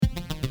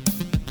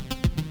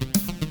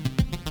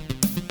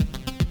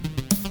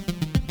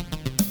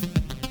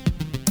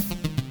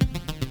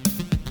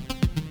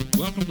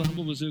Welcome to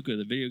Humble Bazooka,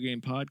 the video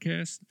game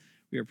podcast.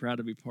 We are proud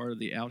to be part of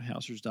the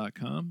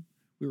Outhousers.com.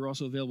 We are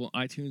also available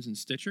on iTunes and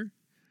Stitcher.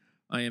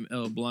 I am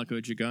El Blanco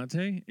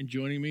Gigante, and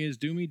joining me is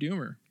Doomy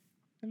Doomer.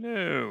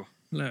 Hello.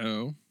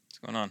 Hello. What's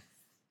going on?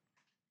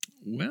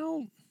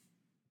 Well,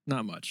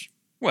 not much.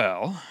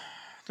 Well,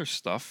 there's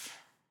stuff.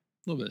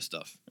 A little bit of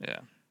stuff. Yeah.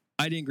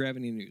 I didn't grab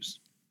any news.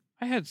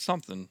 I had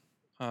something.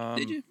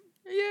 Did you?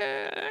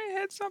 Yeah, I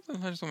had something.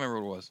 I just don't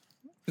remember what it was.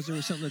 Because there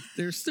was something that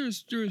there's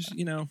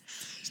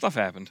Stuff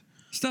happened.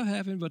 stuff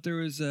happened, but there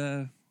was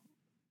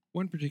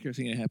one particular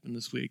thing that happened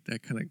this week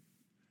that kind of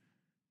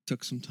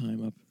took some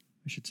time up,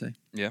 I should say.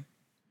 Yeah.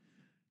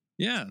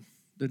 Yeah,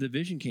 The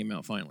Division came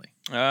out finally.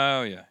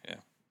 Oh, yeah.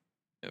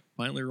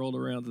 Finally rolled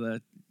around to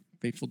that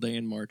fateful day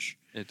in March.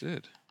 It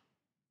did.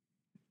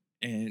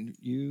 And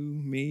you,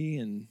 me,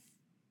 and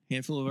a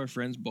handful of our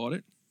friends bought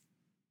it.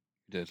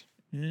 It did.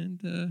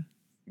 And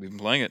We've been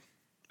playing it.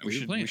 we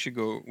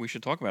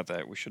should talk about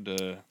that. We should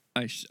do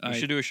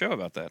a show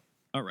about that.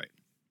 All right.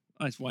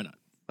 Why not?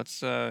 Let's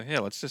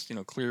just,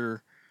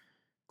 clear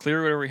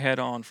whatever we had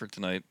on for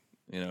tonight,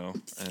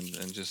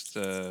 and just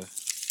go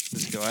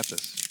at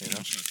this,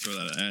 I'm just going to throw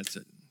that at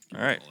it.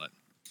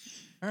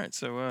 All right.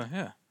 So,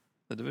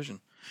 The Division.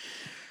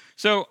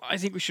 So I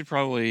think we should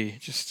probably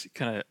just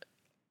kind of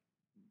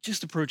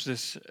approach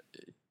this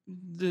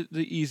the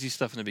easy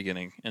stuff in the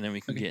beginning, and then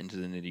we can get into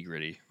the nitty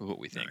gritty of what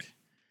we think.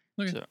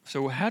 Right. Okay.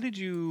 So how do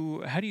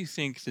you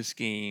think this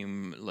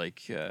game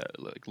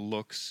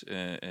looks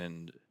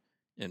and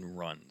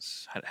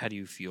runs? How do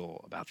you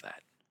feel about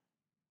that?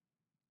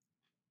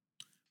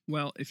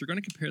 Well, if you're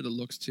going to compare the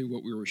looks to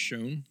what we were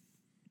shown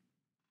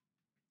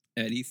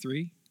at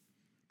E3,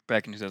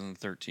 Back in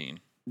 2013.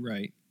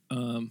 right?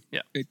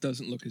 Yeah. It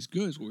doesn't look as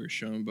good as what we were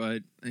shown,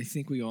 but I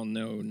think we all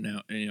know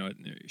now. I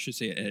should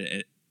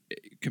say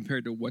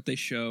compared to what they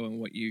show and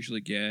what you usually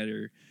get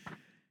are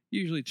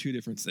usually two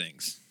different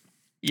things.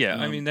 Yeah,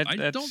 I mean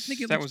I don't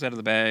think that was out of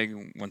the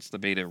bag once the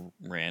beta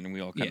ran, and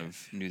we all kind Yeah.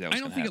 of knew that was. I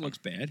don't think it looks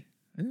bad.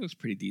 I think it looks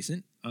pretty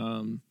decent.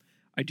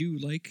 I do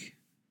like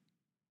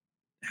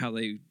how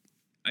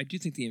I do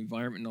think the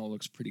environment and all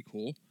looks pretty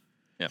cool.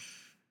 Yeah.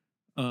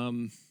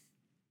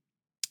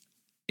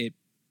 It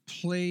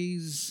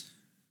plays.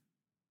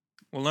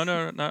 Well,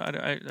 no.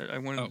 I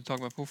wanted to talk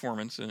about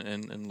performance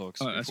and looks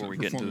before we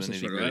get into the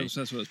nitty gritty.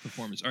 That's what it's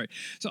performance. All right.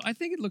 So I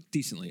think it looked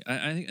decently.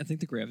 I think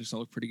the graphics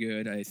all look pretty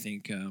good. I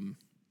think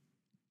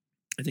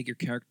your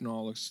character and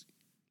all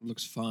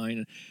looks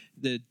fine.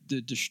 The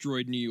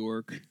destroyed New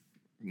York,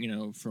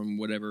 from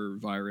whatever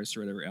virus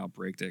or whatever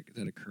outbreak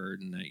that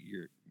occurred, and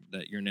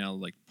that you're now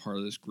like part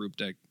of this group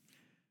that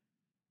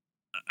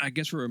I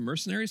guess we're a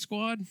mercenary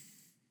squad.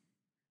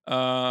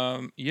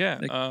 Yeah.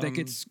 That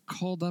gets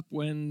called up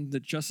when the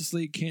Justice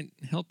League can't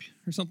help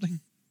or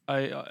something.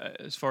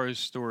 As far as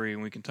story,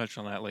 and we can touch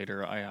on that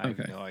later. I have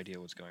Okay. no idea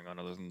what's going on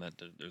other than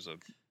that there's a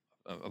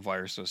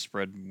virus that's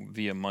spread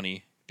via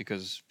money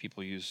because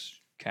people use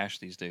cash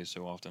these days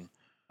so often.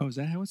 Oh, is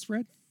that how it's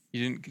spread?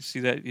 You didn't see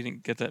that? You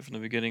didn't get that from the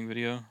beginning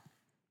video?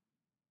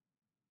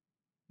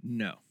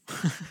 No.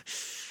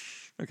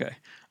 Okay.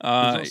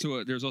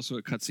 There's also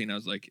a cutscene. I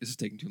was like, "This is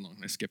taking too long."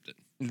 I skipped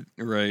it.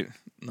 Right.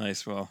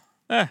 Nice. Well,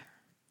 I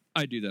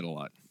do that a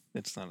lot.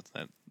 it's not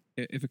that.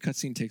 If a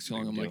cutscene takes too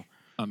long, I'm Big like,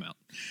 I'm out.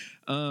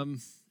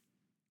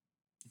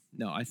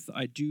 No,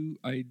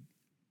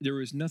 there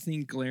was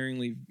nothing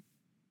glaringly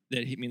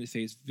that hit me in the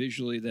face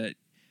visually that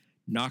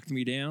knocked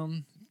me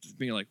down. Just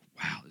being like,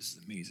 wow, this is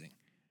amazing.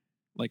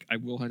 Like, I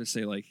will have to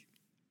say, like,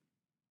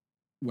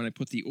 when I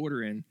put the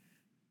order in,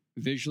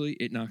 visually,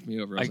 it knocked me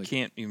over. I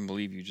can't even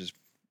believe you just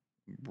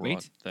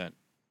brought that.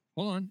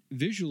 Hold on.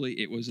 Visually,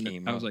 it was.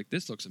 I was like,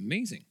 this looks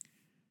amazing.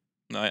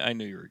 No, I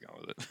knew you were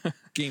going with it.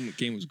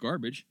 Game was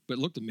garbage, but it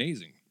looked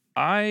amazing.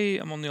 I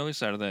am on the other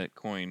side of that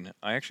coin.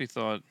 I actually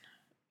thought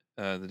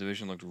the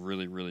Division looked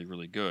really, really,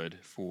 really good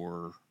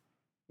for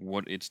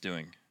what it's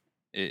doing.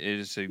 It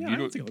is I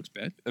don't think it looks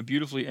bad. A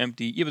beautifully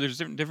empty. Yeah, but there's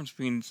a difference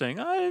between saying,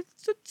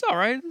 it's all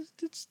right,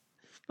 it's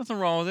nothing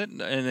wrong with it, and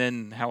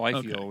then how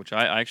I feel, which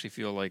I actually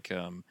feel like.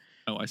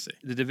 Oh, I see.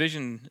 The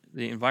Division,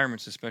 the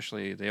environments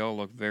especially, they all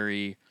look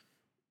very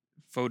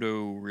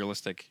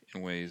photorealistic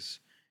in ways.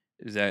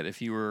 Is that if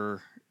you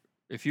were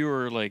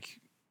like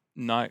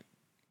not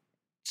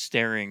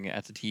staring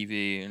at the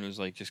TV and it was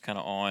like just kind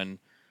of on,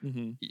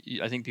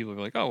 I think people would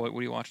be like, "Oh, what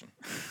are you watching?"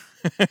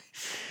 I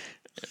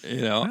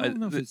don't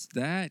know if it's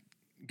that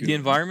good. The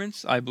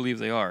environments, I believe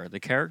they are. The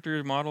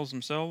character models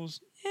themselves,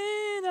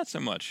 not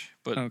so much.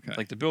 But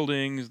like the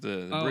buildings,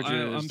 the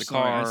bridges,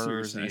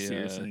 cars,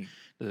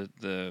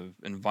 the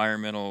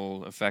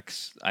environmental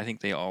effects, I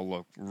think they all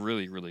look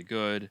really, really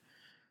good.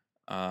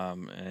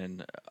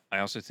 And I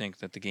also think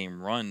that the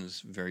game runs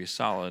very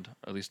solid,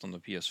 at least on the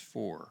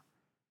PS4.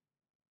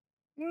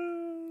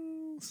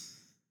 Well,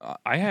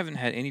 I haven't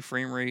had any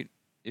frame rate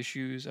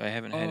issues. I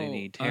haven't had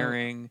any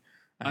tearing.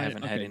 I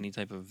haven't had any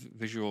type of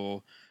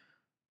visual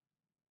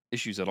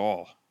issues at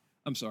all.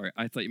 I'm sorry.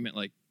 I thought you meant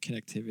like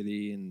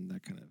connectivity and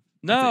that kind of.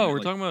 No, we're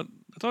talking about.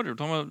 I thought you were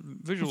talking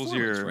about visuals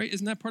here, right?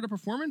 Isn't that part of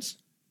performance?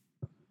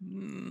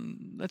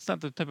 That's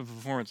not the type of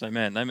performance I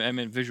meant. I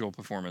meant visual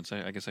performance.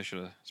 I guess I should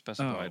have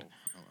specified.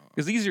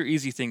 Because these are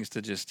easy things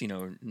to just,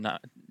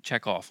 not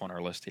check off on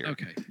our list here.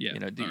 Okay, yeah.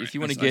 If you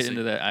want to get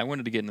into that, I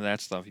wanted to get into that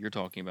stuff you're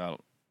talking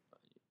about,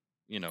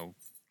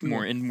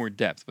 more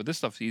depth. But this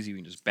stuff's easy. We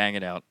can just bang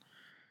it out.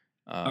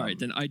 All right,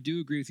 then I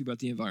do agree with you about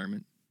the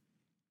environment.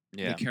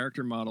 Yeah. The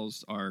character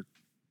models are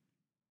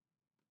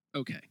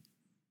okay.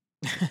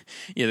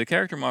 Yeah, the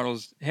character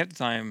models, half the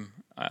time,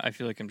 I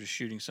feel like I'm just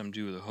shooting some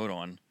dude with a hood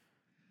on.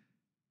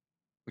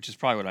 Which is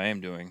probably what I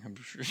am doing. I'm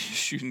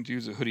shooting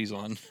dudes with hoodies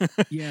on.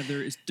 Yeah,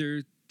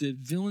 the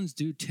villains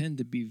do tend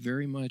to be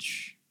very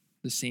much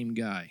the same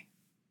guy.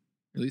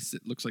 At least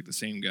it looks like the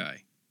same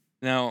guy.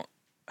 Now,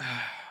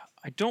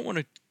 I don't want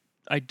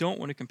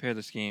to compare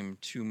this game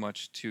too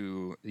much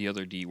to the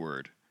other D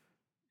word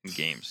in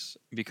games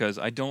because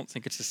I don't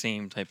think it's the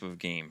same type of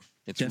game.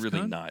 It's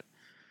really not.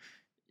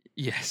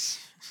 Yes,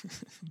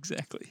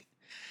 exactly.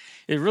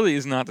 It really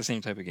is not the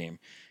same type of game,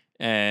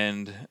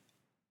 and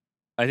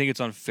I think it's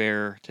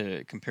unfair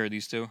to compare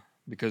these two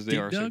because they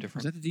are so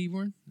different. Is that the D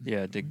word?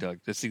 Yeah, Dig Dug.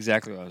 That's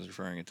exactly what I was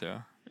referring it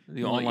to.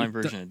 The online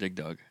version of Dig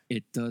Dug.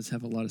 It does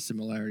have a lot of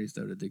similarities,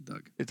 though, to Dig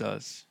Dug. It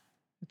does.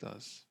 It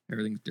does.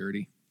 Everything's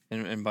dirty.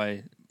 And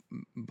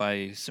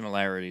by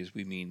similarities,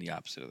 we mean the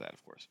opposite of that,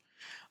 of course.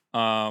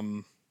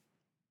 I'm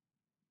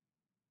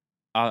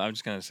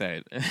just gonna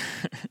say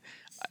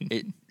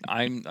it.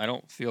 I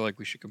don't feel like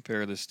we should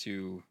compare this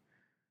to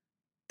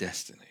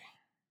Destiny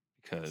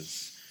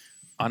because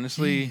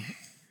honestly,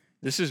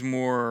 this is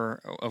more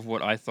of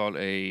what I thought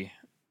a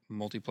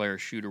multiplayer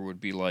shooter would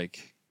be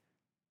like,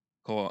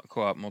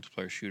 co-op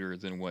multiplayer shooter,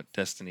 than what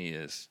Destiny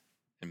is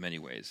in many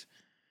ways.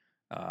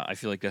 I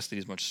feel like Destiny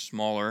is much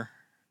smaller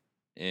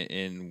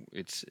in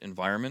its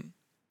environment,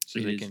 so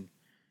they can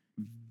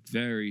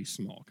very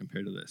small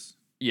compared to this.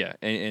 Yeah,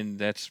 and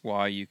that's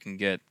why you can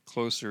get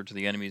closer to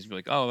the enemies and be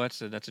like, oh,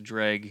 that's a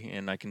dreg,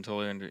 and I can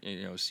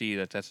totally see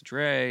that that's a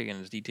dreg and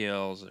its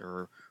details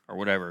or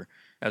whatever.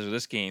 As with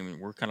this game,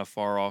 we're kind of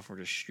far off. We're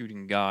just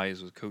shooting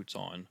guys with coats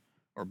on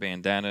or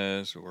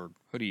bandanas or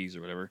hoodies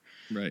or whatever.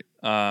 Right.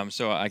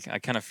 So I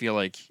kind of feel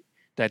like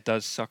that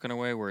does suck in a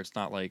way where it's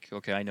not like,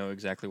 okay, I know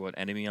exactly what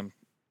enemy I'm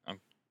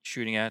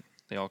shooting at.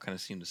 They all kind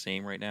of seem the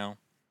same right now.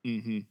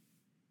 Mm-hmm.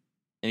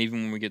 And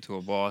even when we get to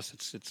a boss,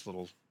 it's a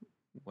little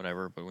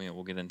whatever, but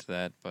we'll get into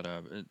that. But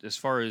as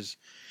far as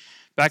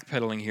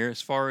backpedaling here,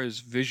 as far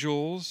as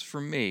visuals for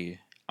me,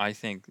 I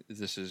think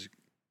this is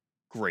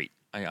great.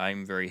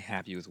 I'm very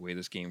happy with the way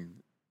this game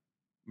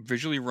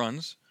visually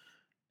runs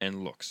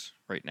and looks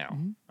right now.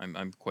 Mm-hmm.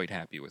 I'm quite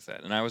happy with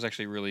that. And I was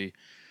actually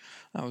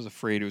I was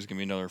afraid it was gonna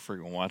be another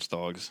freaking Watch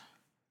Dogs.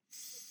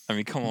 I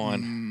mean, come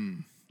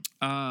on.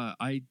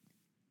 I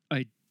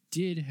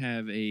did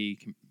have a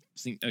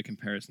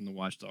comparison to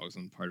Watch Dogs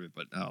on part of it,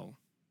 but I'll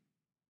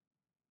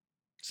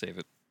save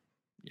it.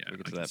 Yeah, we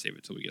get to that. Save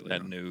it till we get later.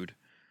 That nude.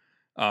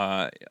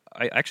 I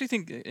actually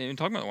think, in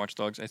talking about Watch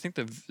Dogs, I think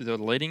the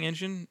lighting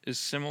engine is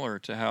similar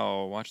to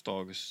how Watch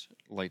Dogs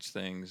lights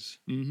things.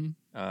 Mm-hmm.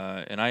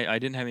 And I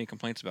didn't have any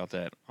complaints about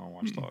that on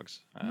Watch Dogs.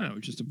 No, it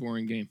was just a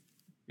boring game.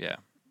 Yeah,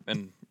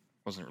 and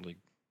wasn't really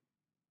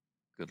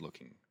good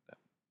looking,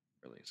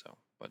 really. So,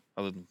 but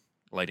other than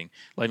lighting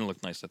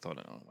looked nice, I thought,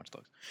 on Watch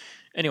Dogs.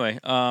 Anyway,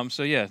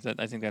 so yeah,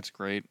 I think that's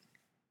great.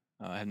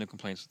 I have no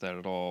complaints with that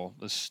at all.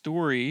 The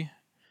story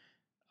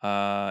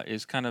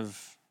is kind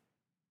of,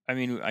 I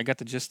mean, I got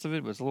the gist of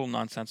it, but it's a little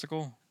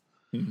nonsensical.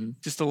 Mm-hmm.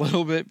 Just a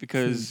little bit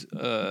because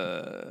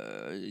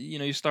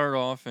you start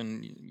off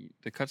and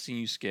the cutscene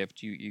you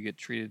skipped, you get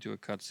treated to a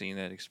cutscene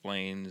that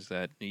explains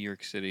that New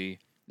York City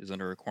is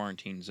under a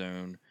quarantine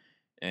zone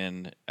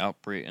and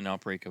an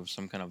outbreak of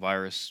some kind of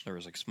virus. There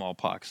was like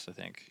smallpox, I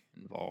think,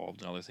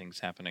 involved and other things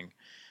happening.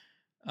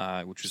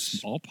 Which was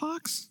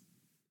smallpox?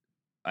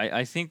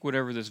 I think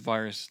whatever this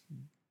virus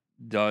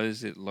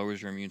does, it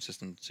lowers your immune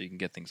system so you can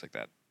get things like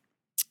that.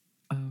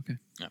 Oh, okay.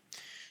 Yeah.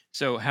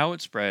 So how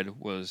it spread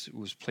was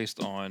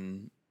placed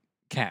on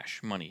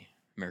cash, money,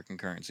 American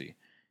currency,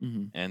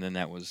 and then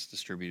that was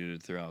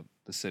distributed throughout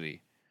the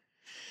city.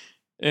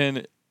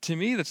 And to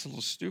me, that's a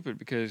little stupid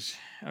because,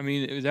 I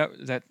mean,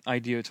 that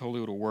idea totally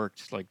would have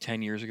worked like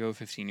 10 years ago,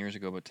 15 years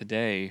ago. But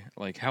today,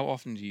 like, how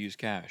often do you use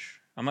cash?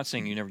 I'm not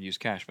saying you never use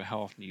cash, but how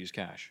often do you use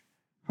cash?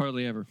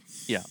 Hardly ever.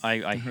 Yeah, I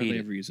hate hardly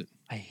ever use it.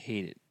 I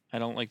hate it. I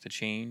don't like the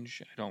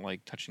change. I don't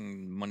like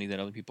touching money that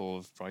other people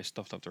have probably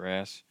stuffed up their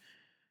ass.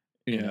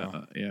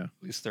 Yeah, yeah. At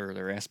least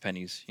they're ass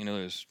pennies.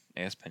 There's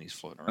ass pennies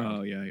floating around.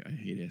 Oh yeah, I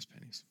hate ass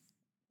pennies.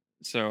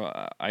 So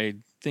I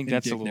think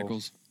that's a little.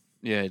 Nickels.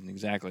 Yeah,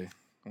 exactly.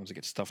 Ones that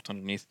get stuffed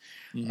underneath.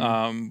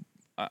 Mm-hmm.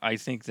 I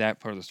think that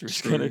part of the story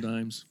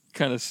is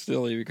kind of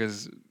silly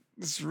because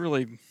it's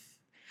really.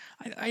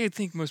 I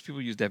think most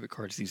people use debit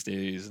cards these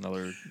days and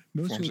other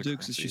most forms people do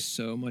because it's just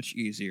so much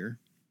easier.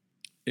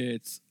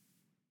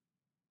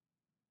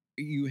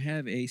 You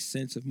have a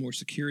sense of more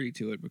security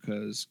to it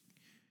because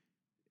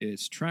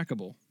it's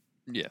trackable.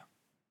 Yeah.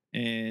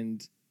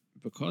 And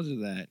because of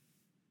that,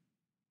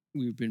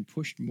 we've been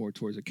pushed more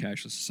towards a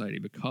cashless society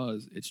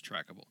because it's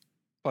trackable.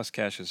 Plus,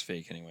 cash is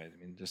fake anyway.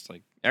 I mean, just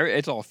like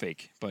it's all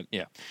fake. But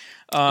yeah,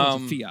 it's a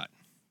fiat.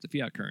 It's a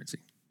fiat currency.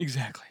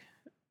 Exactly.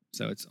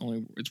 So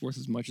it's worth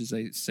as much as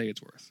they say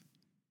it's worth.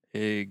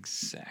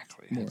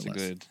 Exactly. That's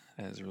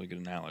a really good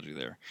analogy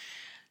there.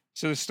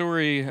 So the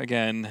story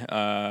again,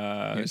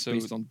 it's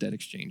based on debt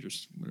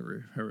exchanges,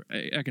 whatever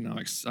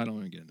economics. I don't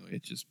want to get into it.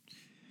 It just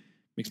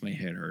makes my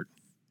head hurt.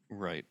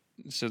 Right.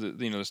 So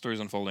the story's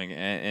unfolding,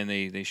 and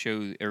they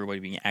show everybody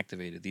being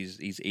activated.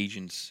 These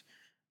agents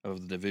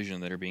of the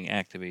division that are being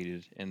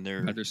activated, and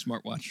they're by their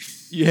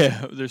smartwatch.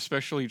 Yeah, they're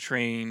specially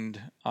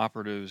trained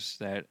operatives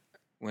that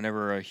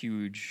whenever a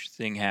huge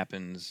thing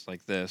happens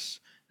like this,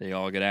 they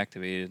all get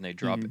activated and they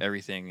drop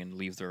everything and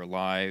leave their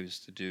lives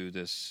to do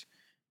this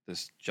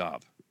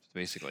job,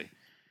 basically.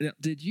 Now,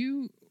 did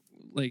you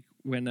like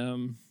when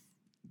when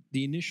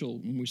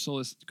we saw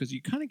this, because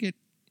you kind of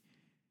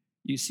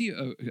you see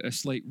a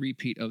slight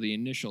repeat of the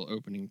initial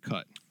opening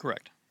cut.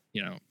 Correct.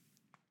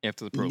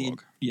 After the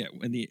prologue.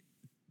 When the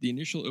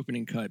initial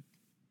opening cut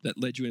that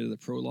led you into the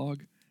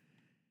prologue,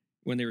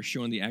 when they were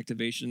showing the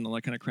activation and all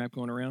that kind of crap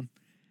going around,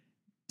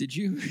 did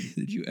you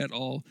at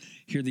all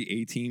hear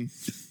the A-Team?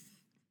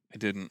 I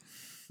didn't.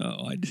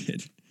 Oh, I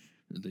did.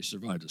 They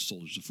survived as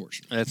soldiers of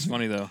fortune. That's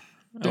funny though.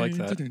 I like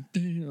that.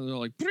 They're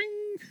like, bring,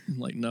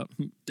 lighten up.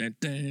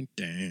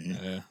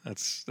 Yeah,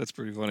 that's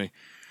pretty funny.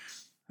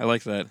 I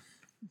like that.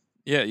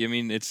 Yeah, I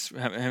mean, it's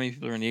how many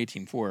people are in the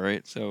A-Team? 4,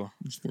 right? So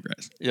it's 4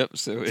 guys. Yep.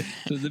 So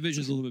the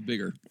division's a little bit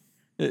bigger.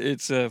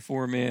 It's a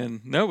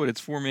 4-man. No, but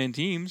it's 4-man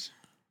teams.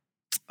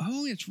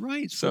 Oh, that's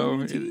right.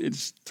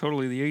 It's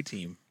totally the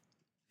A-Team.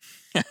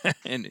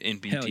 and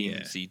B team,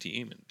 and C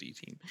team, and D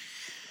team.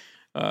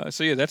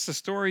 So yeah, that's the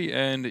story.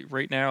 And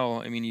right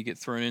now, I mean, you get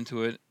thrown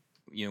into it.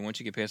 Once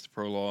you get past the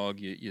prologue,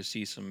 you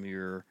see some of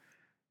your.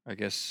 I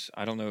guess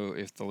I don't know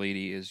if the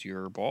lady is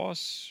your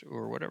boss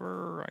or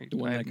whatever. The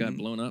one that got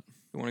blown up.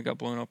 The one that got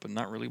blown up, but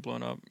not really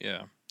blown up.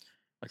 Yeah,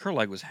 like her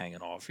leg was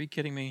hanging off. Are you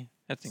kidding me?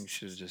 That thing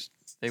should have just.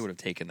 They would have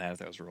taken that if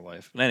that was real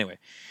life. But anyway,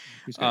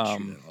 who's got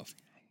to shoot that off?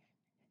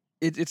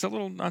 It's a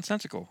little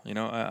nonsensical.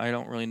 I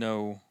don't really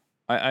know.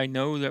 I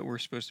know that we're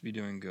supposed to be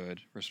doing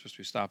good. We're supposed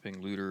to be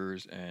stopping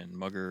looters and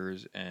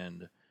muggers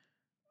and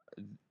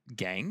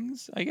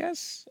gangs, I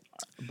guess.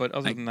 But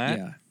other than that,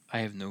 I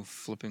have no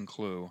flipping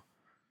clue.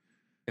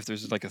 If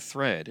there's like a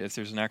thread, if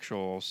there's an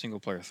actual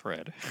single player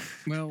thread.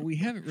 Well, we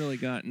haven't really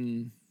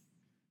gotten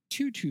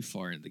too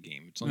far into the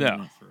game. It's only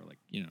enough for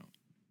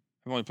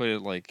I've only played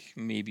it like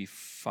maybe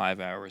 5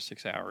 hours,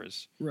 6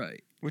 hours.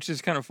 Right. Which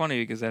is kind of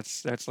funny because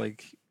that's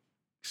like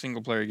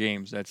single player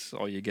games. That's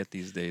all you get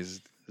these days.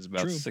 Is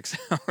about 6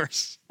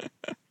 hours.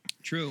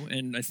 True,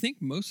 and I think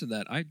most of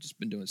that I've just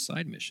been doing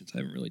side missions. I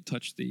haven't really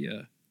touched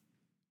the.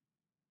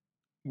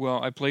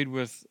 Well, I played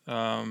with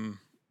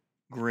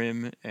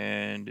Grim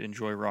and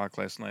Enjoy Rock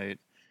last night.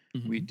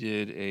 Mm-hmm. We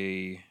did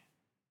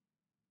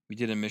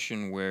a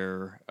mission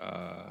where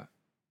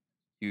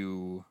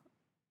you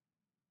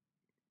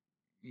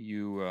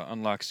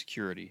unlock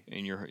security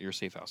in your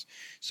safe house.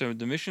 So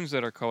the missions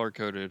that are color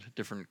coded,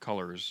 different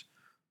colors,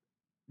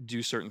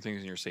 do certain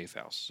things in your safe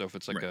house. So if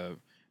it's like a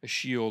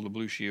shield, a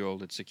blue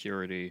shield, it's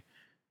security.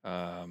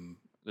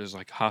 There's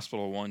like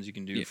hospital ones you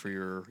can do for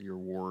your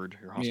ward,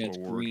 your hospital it's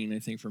ward. Green, I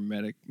think, for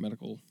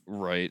medical.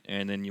 Right,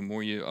 and then the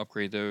more you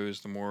upgrade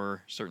those, the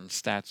more certain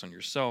stats on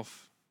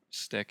yourself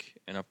stick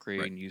and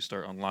upgrade, and you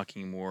start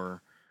unlocking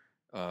more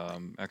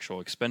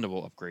actual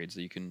expendable upgrades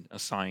that you can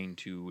assign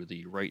to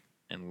the right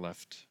and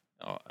left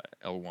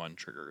L1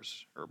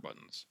 triggers or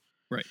buttons.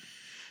 Right.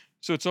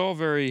 So it's all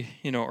very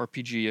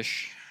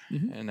RPG-ish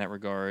in that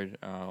regard,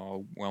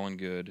 all well and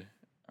good.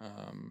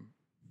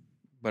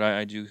 But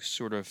I do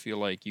sort of feel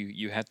like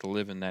you have to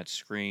live in that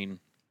screen,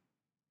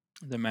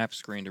 the map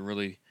screen, to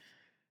really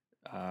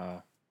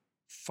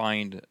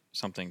find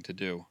something to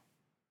do,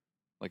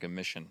 like a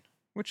mission,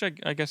 which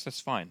I guess that's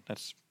fine.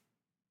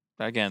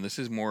 Again, this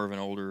is more of an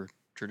older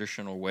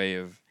traditional way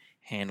of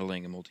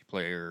handling a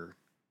multiplayer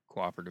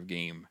cooperative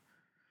game.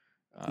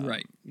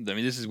 Right. I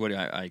mean, this is what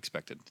I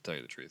expected, to tell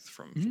you the truth,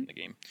 from the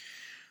game.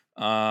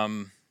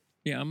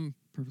 Yeah, I'm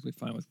perfectly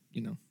fine with,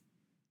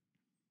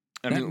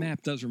 that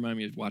map does remind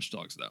me of Watch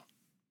Dogs, though.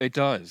 It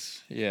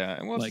does, yeah.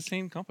 And it's the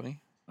same company.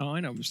 Oh, I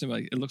know.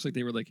 It looks like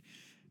they were like,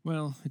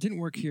 well, it didn't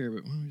work here,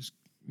 but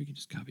we can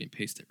just copy and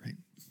paste it, right?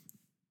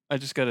 I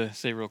just got to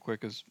say real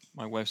quick, because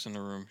my wife's in the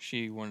room.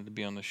 She wanted to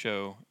be on the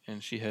show,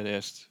 and she had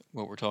asked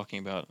what we're talking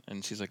about,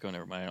 and she's like, oh,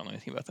 never mind. I don't know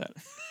anything about that.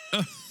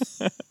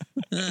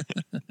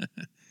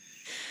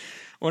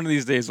 One of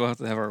these days, we'll have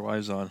to have our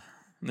wives on,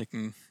 and they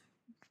can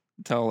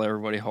tell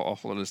everybody how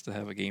awful it is to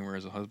have a gamer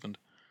as a husband.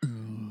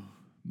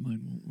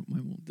 Mine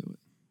won't do it.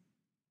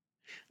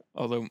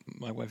 Although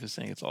my wife is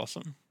saying it's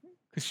awesome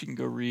because she can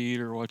go read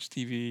or watch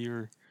TV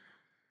or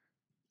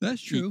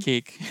that's true. Eat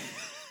cake.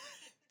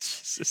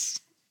 Jesus,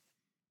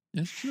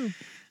 that's true.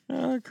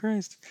 Oh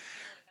Christ,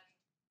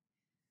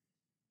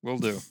 will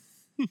do.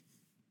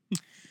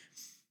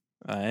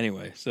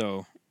 Anyway,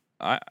 so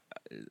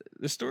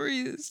the story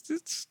is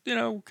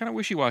kind of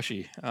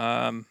wishy-washy.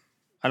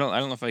 I don't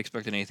know if I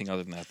expected anything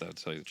other than that, though,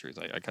 to tell you the truth.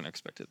 I kind of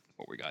expected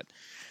what we got.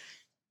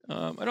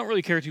 I don't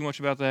really care too much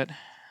about that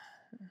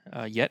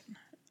yet.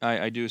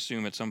 I do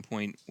assume at some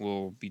point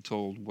we'll be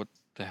told what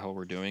the hell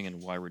we're doing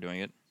and why we're doing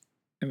it.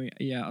 I mean,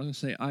 yeah, I was gonna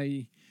say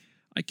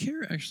I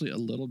care actually a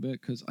little bit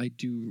because I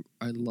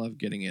love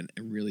getting a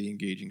really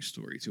engaging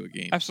story to a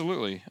game.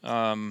 Absolutely.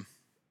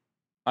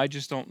 I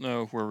just don't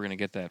know where we're gonna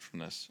get that from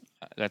this.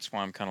 That's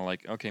why I'm kind of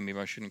like, okay, maybe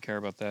I shouldn't care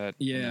about that.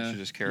 Yeah, I should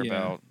just care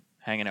about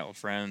hanging out with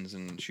friends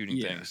and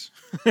shooting things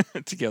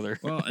together.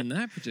 Well, in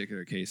that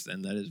particular case,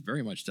 then that is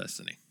very much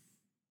Destiny.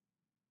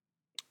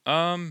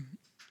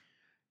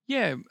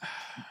 Yeah,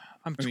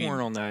 I'm torn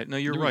on that. No,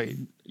 you're right.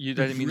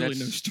 There's really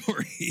no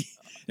story.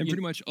 And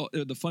pretty much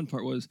the fun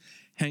part was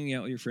hanging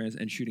out with your friends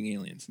and shooting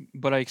aliens.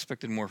 But I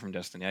expected more from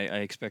Destiny. I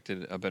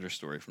expected a better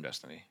story from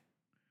Destiny.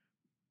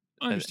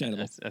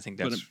 Understandable. I think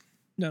that's...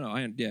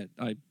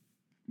 I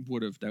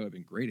would have... That would have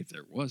been great if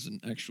there was an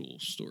actual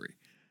story.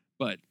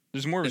 But...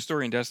 There's more of a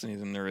story in Destiny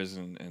than there is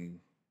in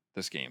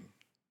this game.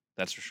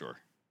 That's for sure.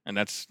 And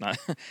that's not...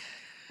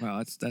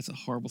 Wow, that's a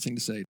horrible thing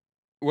to say.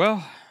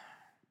 Well,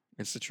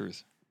 it's the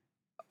truth.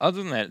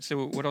 Other than that,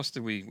 so what else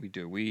did we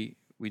do? We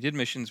did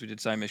missions, we did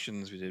side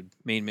missions, we did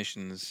main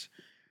missions.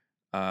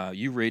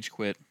 You rage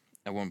quit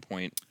at one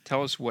point.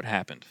 Tell us what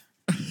happened.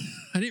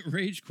 I didn't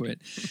rage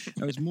quit.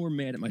 I was more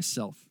mad at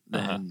myself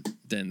than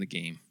the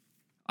game.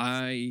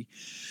 I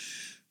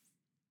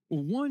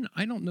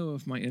don't know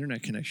if my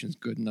internet connection is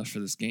good enough for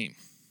this game.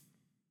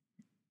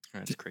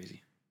 That's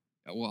crazy.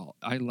 Well,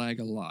 I lag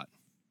a lot.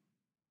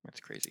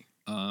 That's crazy.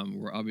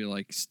 Where I'll be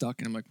like stuck,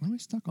 and I'm like, what am I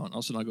stuck on? All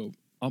of a sudden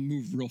I'll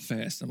move real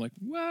fast. I'm like,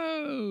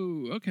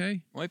 whoa,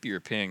 okay. Might be your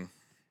ping.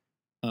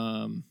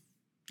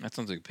 That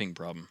sounds like a ping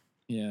problem.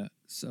 Yeah,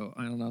 so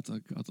I don't know. I'll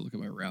have to look at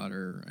my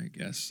router, I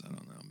guess. I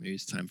don't know. Maybe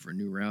it's time for a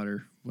new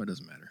router. Well, it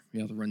doesn't matter. You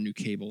have to run new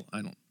cable.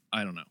 I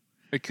don't know.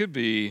 It could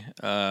be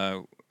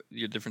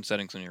your different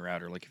settings on your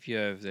router. Like if you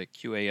have the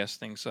QAS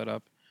thing set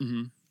up,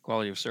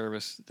 quality of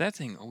service, that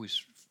thing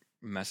always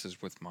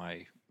messes with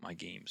my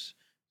games.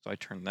 So I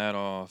turn that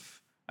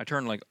off. I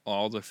turn like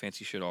all the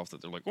fancy shit off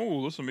that they're like,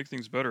 oh, this will make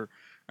things better.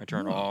 I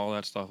turn all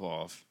that stuff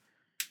off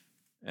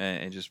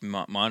and just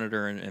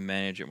monitor and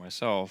manage it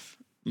myself.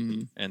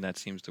 And that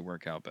seems to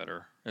work out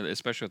better,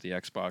 especially with the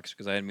Xbox,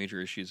 because I had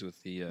major issues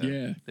with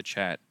the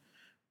chat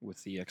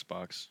with the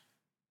Xbox.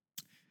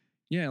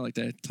 Yeah, like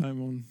that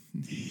time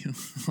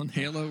on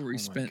Halo where you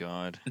spent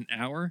an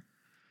hour.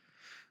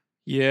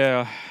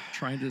 Yeah,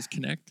 trying to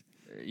disconnect.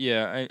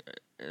 Yeah,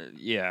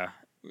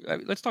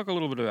 let's talk a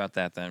little bit about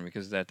that then,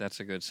 because that's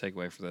a good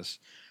segue for this.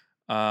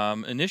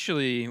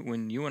 Initially,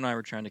 when you and I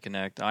were trying to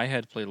connect, I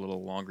had played a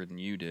little longer than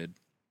you did.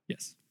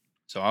 Yes.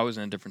 So I was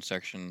in a different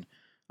section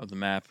of the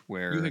map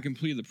where... You had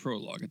completed the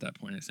prologue at that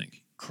point, I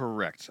think.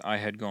 Correct. I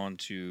had gone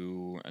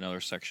to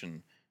another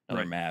section,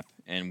 another map,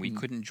 and we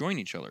couldn't join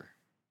each other.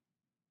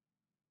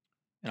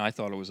 And I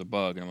thought it was a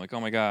bug, and I'm like, oh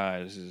my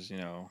god, this is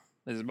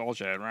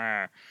bullshit.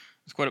 Rah. I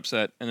was quite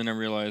upset, and then I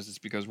realized it's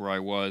because where I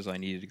was, I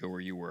needed to go where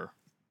you were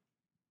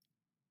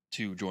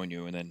to join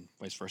you, and then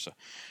vice versa.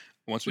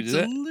 Once we did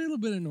that, it's a little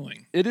bit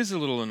annoying. It is a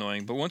little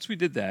annoying, but once we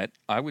did that,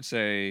 I would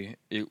say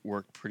it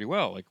worked pretty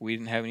well. Like we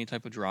didn't have any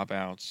type of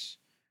dropouts.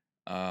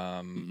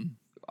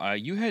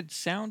 You had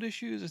sound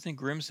issues. I think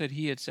Grim said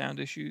he had sound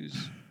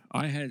issues.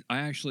 I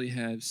actually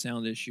have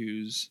sound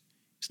issues.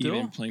 Still?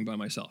 Even playing by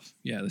myself.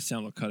 Yeah, the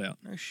sound will cut out.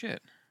 No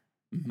shit.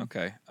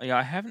 Okay. Yeah,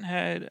 I haven't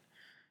had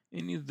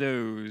any of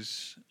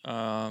those.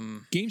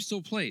 Game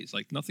still plays.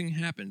 Like nothing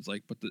happens.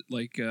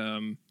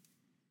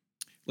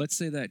 Let's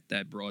say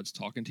that broad's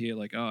talking to you,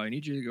 like, oh, I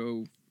need you to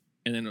go,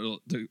 and then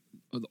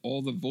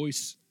all the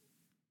voice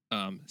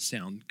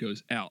sound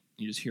goes out.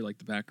 You just hear like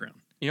the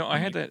background. I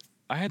had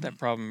that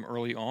problem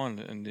early on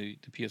in the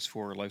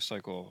PS4 life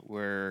cycle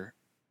where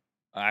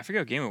I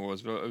forget what game it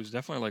was, but it was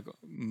definitely like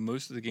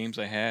most of the games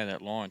I had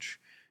at launch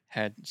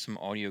had some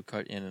audio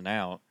cut in and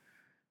out,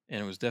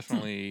 and it was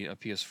definitely a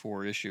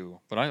PS4 issue.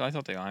 But I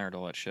thought they ironed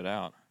all that shit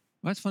out.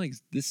 Well, that's funny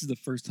because this is the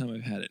first time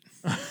I've had it.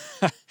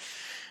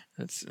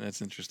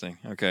 That's interesting.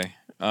 Okay,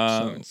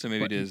 so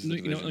maybe it is.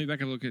 Let me back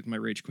up and look at my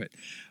rage quit.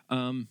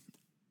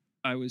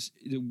 I was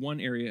the one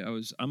area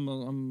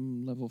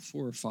I'm level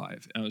 4 or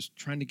 5. I was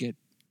trying to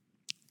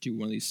do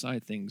one of these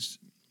side things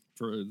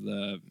for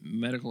the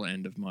medical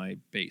end of my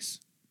base.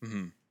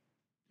 You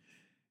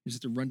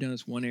just have to run down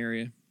this one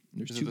area.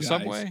 There's two guys.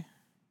 Subway?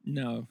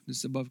 No, this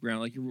is above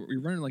ground. Like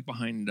you're running like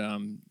behind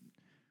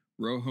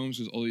row homes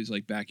with all these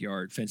like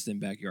fenced in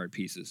backyard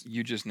pieces.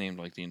 You just named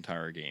like the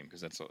entire game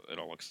because it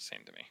all looks the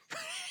same to me.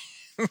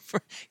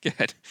 Go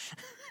ahead.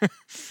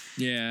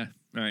 Yeah.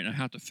 All right. I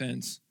have to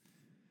fence.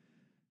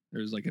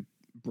 There's like a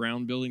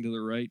brown building to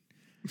the right.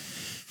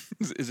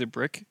 Is it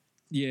brick?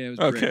 Yeah, it was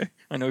okay. brick.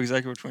 I know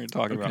exactly which one you're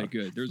talking about.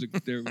 Okay, good.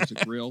 There was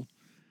a grill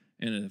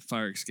and a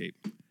fire escape.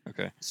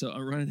 Okay. So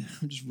I'm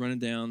just running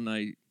down.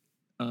 I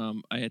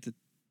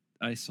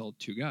saw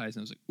two guys,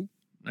 and I was like, "Oop!"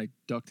 I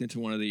ducked into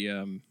one of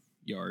the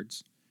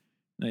yards.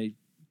 And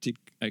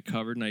I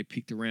covered, and I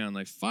peeked around, and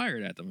I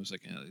fired at them. I was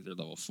like, "They're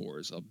level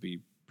 4s. I'll be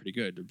pretty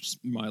good. They're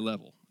just my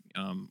level."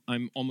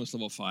 I'm almost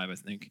level 5, I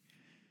think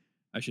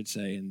I should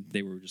say, and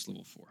they were just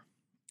level 4.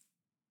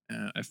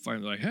 I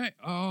finally like, hey,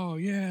 oh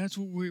yeah, that's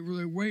what we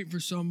were waiting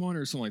for someone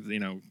or something like that. You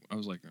know, I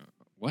was like,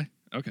 what?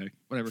 Okay,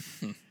 whatever.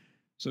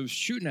 So I was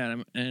shooting at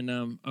him, and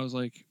I was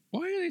like,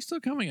 why are they still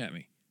coming at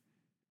me?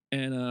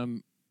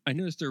 And I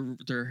noticed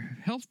their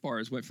health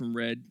bars went from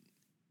red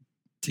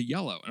to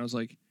yellow, and I was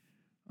like,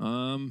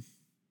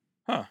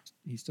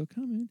 he's still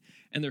coming,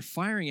 and they're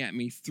firing at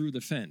me through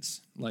the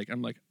fence. Like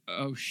I'm like,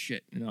 oh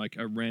shit, you know, like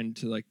I ran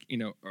to like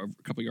a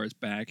couple yards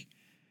back,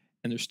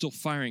 and they're still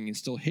firing and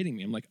still hitting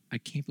me. I'm like, I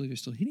can't believe they're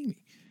still hitting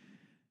me,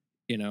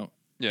 you know.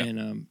 Yeah.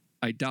 And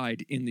I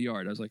died in the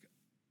yard. I was like,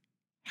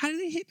 how did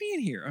they hit me in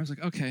here? I was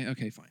like,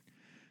 okay, fine.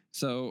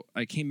 So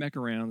I came back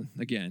around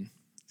again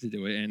to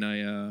do it, and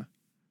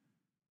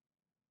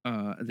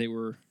they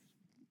were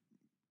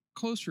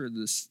closer to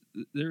this.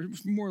 They're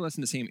more or less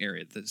in the same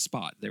area, the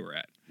spot they were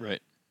at.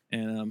 Right.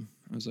 And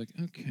I was like,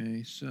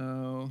 okay,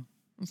 so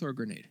I'll throw a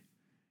grenade.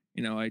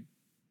 You know, I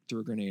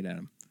threw a grenade at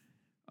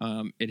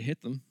them. It hit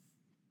them,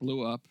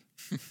 blew up,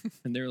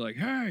 and they were like,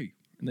 hey,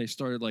 and they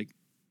started like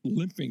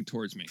limping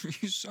towards me.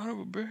 You son of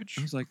a bitch.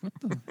 I was like, what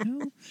the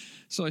hell?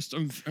 So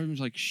I was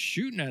like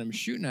shooting at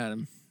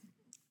him,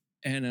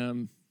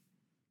 and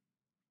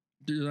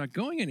they're not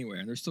going anywhere,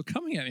 and they're still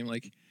coming at me.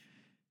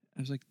 I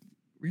was like,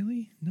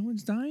 really? No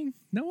one's dying?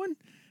 No one?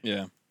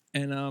 Yeah.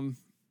 And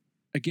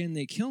again,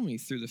 they kill me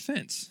through the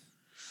fence.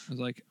 I was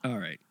like, all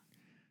right.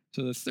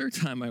 So the third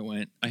time I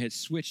went, I had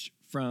switched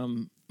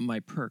from my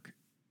perk,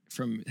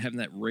 from having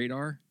that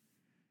radar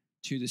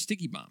to the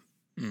sticky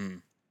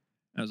bomb.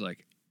 I was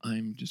like,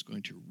 I'm just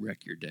going to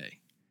wreck your day.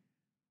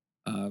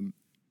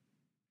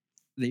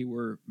 They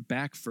were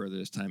back further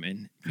this time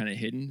and kind of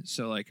hidden.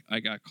 So like I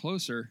got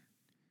closer,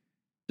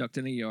 ducked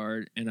in a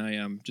yard, and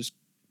I just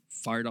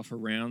fired off a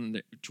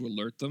round to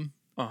alert them.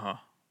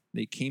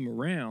 They came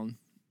around,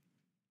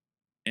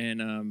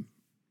 and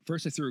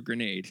first I threw a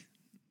grenade,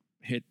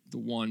 hit the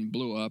one,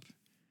 blew up,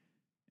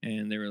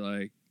 and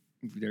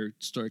they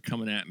started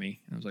coming at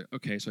me. And I was like,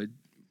 okay, so I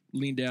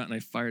leaned out and I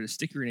fired a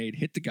sticky grenade,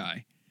 hit the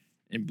guy,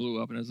 and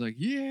blew up. And I was like,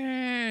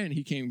 yeah, and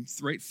he came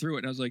right through it.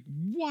 And I was like,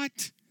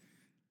 what?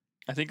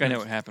 I think I know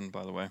what happened,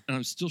 by the way. And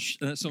I'm still,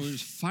 so I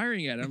was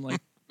firing at it. I'm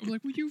like,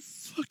 will you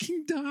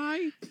fucking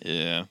die?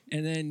 Yeah.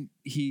 And then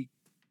he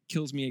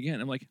kills me again.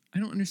 I'm like, I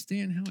don't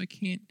understand how I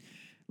can't.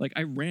 Like,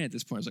 I ran at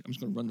this point. I was like, I'm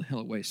just going to run the hell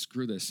away.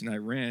 Screw this. And I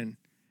ran.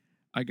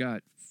 I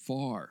got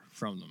far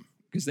from them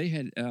because they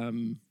had,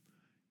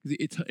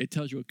 it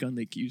tells you what gun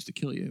they used to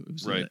kill you. It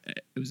was right.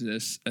 It was an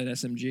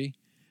SMG.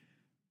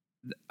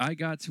 I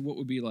got to what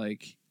would be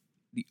like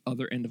the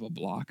other end of a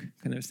block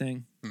kind of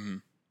thing. Mm-hmm.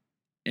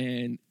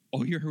 And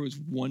all you heard was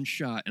one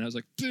shot. And I was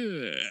like,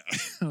 Bleh.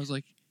 I was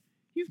like,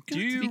 you've got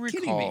to be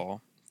kidding me.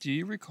 Do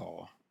you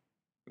recall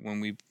when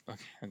we,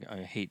 okay, I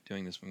hate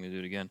doing this, but I'm going to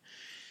do it again.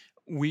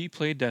 We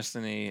played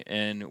Destiny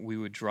and we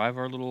would drive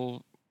our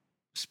little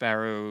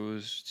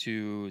Sparrows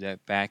to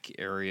that back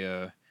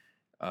area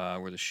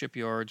where the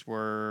shipyards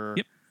were.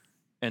 Yep.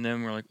 And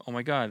then we're like, oh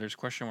my God, there's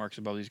question marks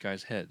above these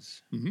guys'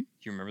 heads. Mm-hmm. Do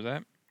you remember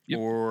that? Yep.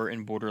 Or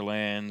in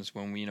Borderlands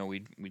when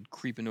we'd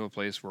creep into a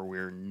place where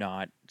we're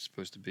not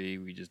supposed to be.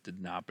 We just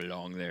did not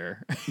belong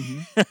there.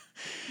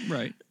 Mm-hmm.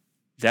 Right.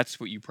 That's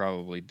what you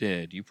probably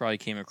did. You probably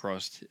came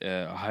across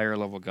a higher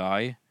level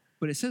guy.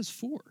 But it says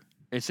 4.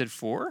 It said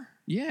 4?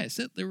 Yeah, it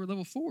said they were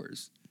level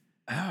 4s.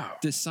 Oh.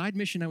 The side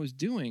mission I was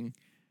doing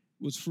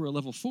was for a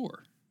level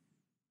 4.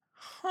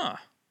 Huh.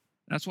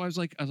 That's why I was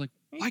like,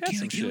 why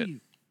can't I kill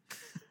you?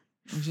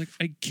 I was like,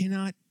 I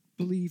cannot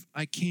believe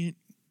I can't.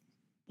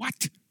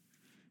 What?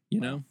 You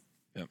know?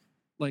 Yep.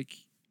 Like,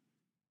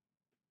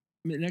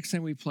 next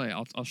time we play,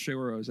 I'll show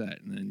where I was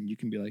at, and then you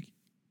can be like,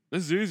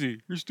 this is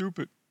easy. You're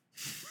stupid.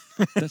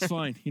 That's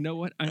fine. You know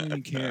what? I don't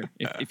even care.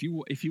 If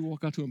you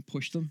walk out to them,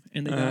 push them,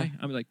 and they die,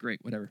 I'm like, great,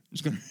 whatever. I'm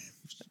just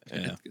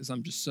gonna, because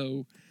I'm just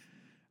so.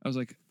 I was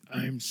like,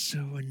 I'm so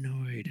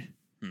annoyed.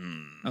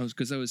 I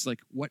was like,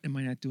 what am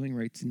I not doing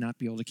right to not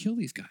be able to kill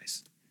these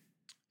guys?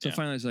 So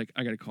finally, I was like,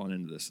 I got to call an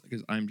end to this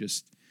because I'm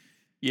just.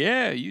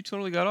 Yeah, you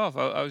totally got off.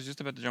 I was just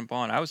about to jump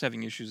on. I was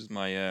having issues with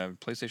my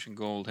PlayStation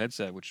Gold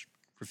headset, which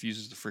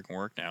refuses to freaking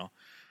work now.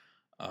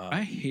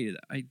 I hated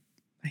it.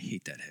 I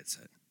hate that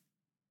headset.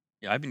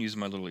 Yeah, I've been using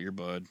my little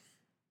earbud.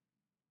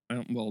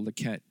 Well, the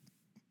cat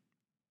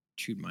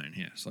chewed mine in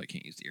half, so I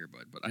can't use the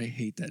earbud. But I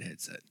hate that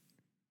headset.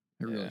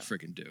 I really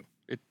freaking do.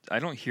 I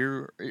don't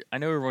hear. I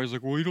know everybody's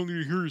like, well, you don't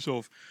need to hear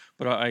yourself,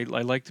 but I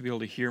like to be able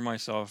to hear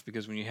myself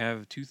because when you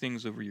have two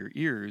things over your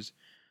ears,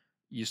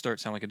 you start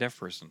to sound like a deaf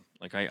person.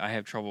 Like I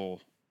have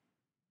trouble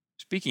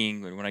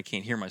speaking when I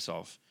can't hear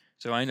myself,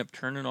 so I end up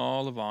turning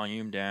all the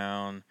volume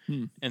down.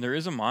 And there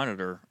is a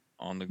monitor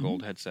on the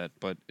Gold headset,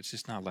 but it's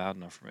just not loud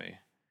enough for me.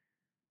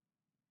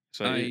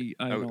 So I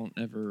don't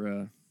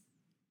ever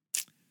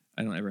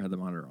have the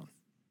monitor on,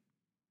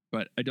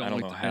 but I don't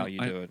know how you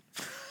do it.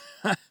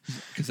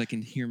 Because I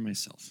can hear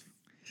myself.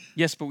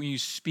 Yes, but when you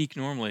speak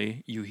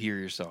normally, you hear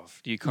yourself.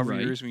 Do you cover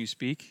your ears when you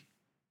speak?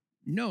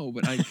 No,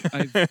 but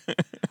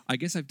I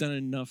guess I've done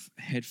enough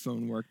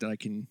headphone work that I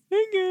can.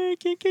 You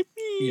can't catch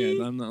me.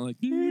 Yeah, I'm not like.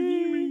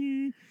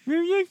 You're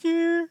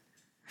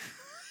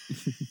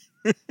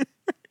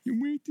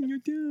wasting your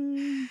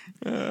time.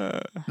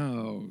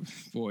 Oh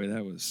boy,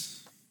 that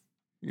was.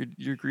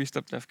 You're greased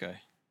up deaf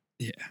guy.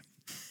 Yeah.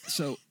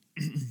 So,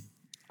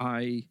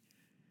 I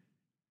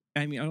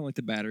mean, I don't like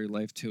the battery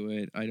life to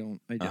it. I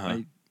haven't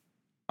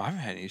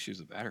had any issues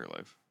with battery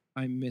life.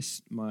 I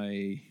miss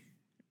my.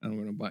 I'm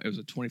going to buy. It was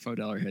a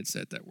 $25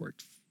 headset that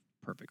worked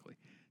perfectly.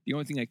 The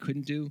only thing I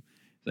couldn't do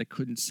is I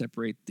couldn't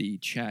separate the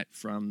chat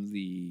from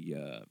the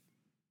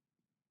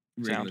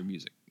regular sound.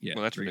 Music. Yeah.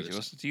 Well, that's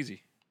ridiculous. Sound. It's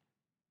easy.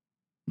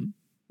 Hmm?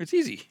 It's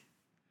easy.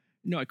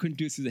 No, I couldn't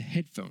do it through the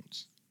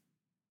headphones.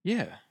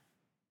 Yeah.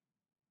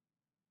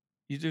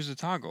 There's a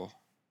toggle.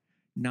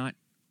 Not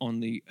on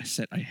the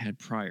set I had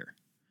prior.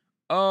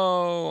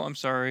 Oh, I'm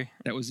sorry.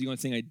 That was the only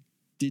thing I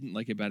didn't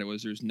like about it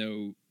was there's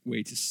no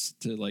way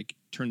to like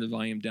turn the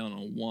volume down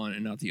on one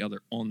and not the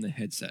other on the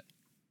headset.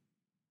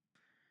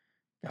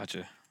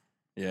 Gotcha.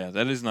 Yeah,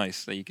 that is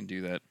nice that you can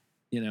do that.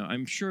 You know,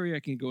 I'm sure I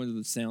can go into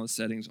the sound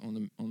settings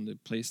on the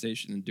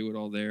PlayStation and do it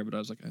all there, but I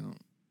was like,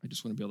 I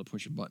just want to be able to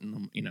push a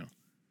button.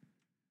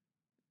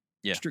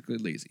 Yeah. Strictly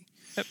lazy.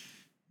 Yep.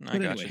 But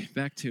anyway,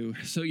 back to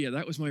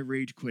that was my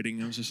rage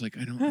quitting. I was just like,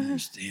 I don't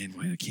understand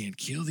why I can't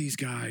kill these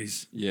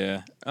guys.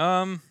 Yeah.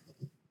 I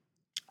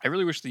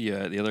really wish the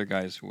other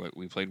guys who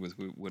we played with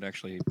would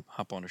actually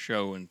hop on a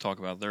show and talk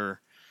about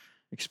their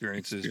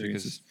experiences.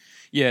 Because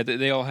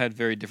they all had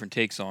very different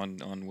takes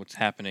on what's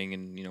happening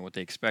and what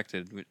they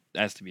expected,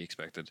 as to be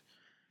expected.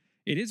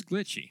 It is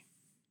glitchy.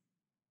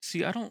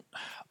 See, I don't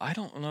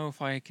know if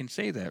I can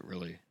say that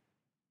really.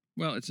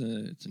 Well, it's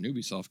an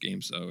Ubisoft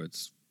game, so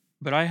it's.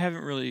 But I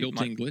haven't really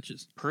built-in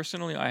glitches.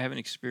 Personally, I haven't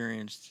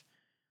experienced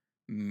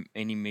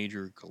any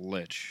major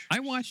glitch. I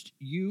watched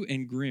you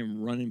and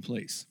Grim run in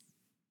place.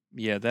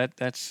 Yeah,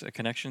 that's a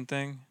connection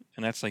thing,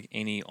 and that's like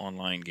any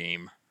online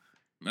game.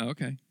 Oh,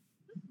 okay.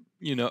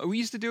 We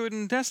used to do it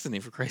in Destiny,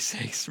 for Christ's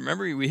sakes.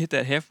 Remember, we hit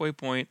that halfway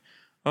point.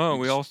 Oh,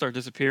 we all start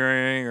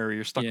disappearing, or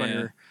you're stuck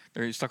or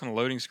you're stuck on the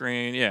loading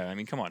screen. Yeah, I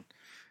mean, come on.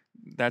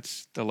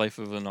 That's the life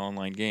of an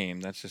online game.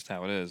 That's just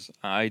how it is.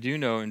 I do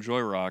know in Joy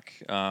Rock,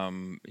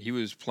 he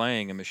was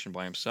playing a mission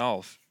by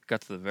himself,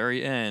 got to the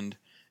very end,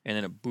 and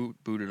then it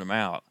booted him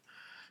out.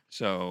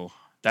 So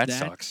that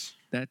sucks.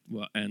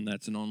 And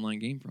that's an online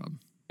game problem.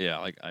 Yeah,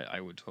 like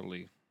I would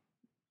totally.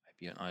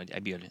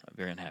 I'd be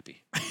very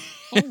unhappy.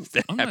 I'm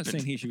not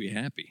saying he should be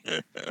happy.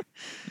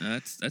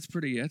 That's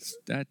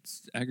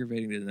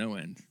aggravating to no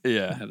end.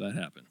 Yeah, to have that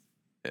happen.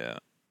 Yeah.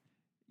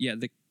 Yeah.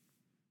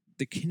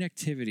 The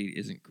connectivity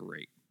isn't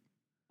great.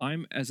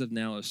 I'm, as of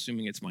now,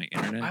 assuming it's my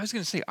internet. I was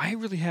going to say, I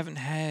really haven't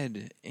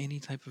had any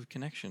type of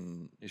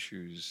connection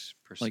issues,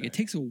 per se. Like, it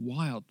takes a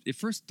while. At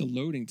first, the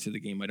loading to the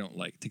game I don't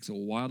like. It takes a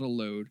while to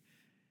load.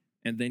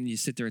 And then you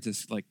sit there at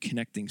this, like,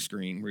 connecting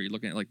screen where you're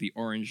looking at, like, the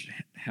orange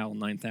HAL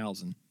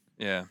 9000.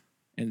 Yeah.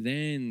 And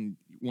then,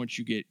 once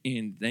you get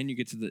in, then you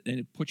get to and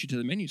it puts you to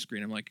the menu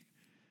screen. I'm like,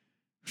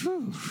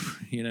 whew,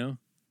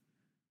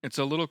 It's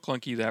a little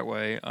clunky that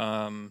way.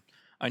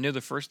 I know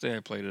the first day I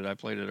played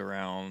it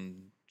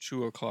around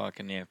 2:00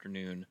 in the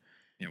afternoon.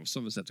 Yeah, well,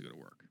 some of us have to go to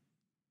work.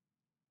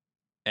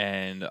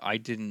 And I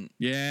didn't.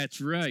 Yeah,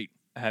 that's right.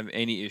 Have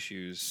any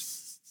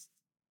issues.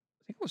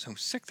 I think I was home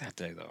sick that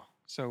day, though.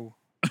 So.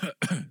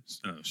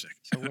 Sick.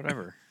 So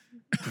whatever.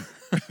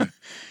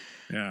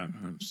 Yeah.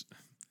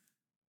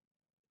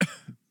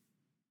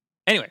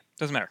 Anyway,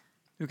 doesn't matter.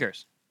 Who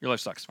cares? Your life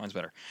sucks. Mine's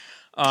better.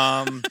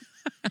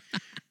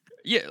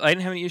 Yeah, I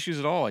didn't have any issues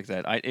at all like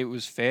that. It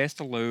was fast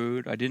to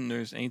load. I didn't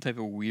notice any type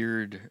of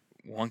weird,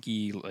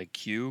 wonky like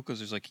queue because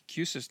there's like a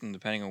queue system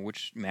depending on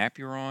which map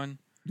you're on.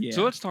 Yeah.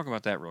 So let's talk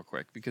about that real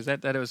quick because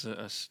that was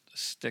a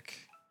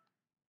stick.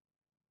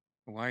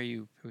 Why are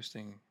you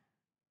posting?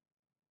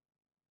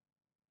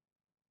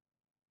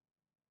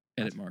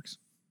 Edit marks.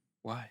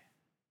 Why?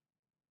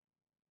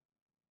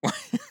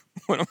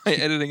 What am I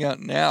editing out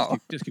now?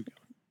 Just keep going.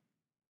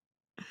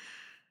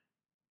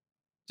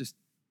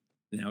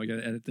 Now we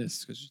gotta edit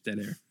this because it's dead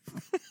air.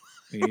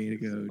 Way to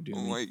go, Doomy.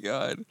 Oh my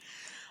god.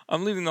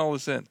 I'm leaving all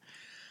this in.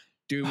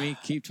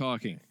 Doomy, keep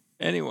talking.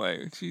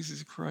 Anyway,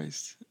 Jesus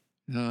Christ.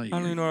 Oh, I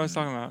don't even know what I was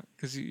talking about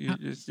because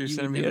you're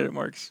sending me edit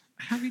marks.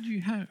 How could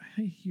you have?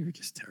 Hey, you're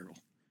just terrible.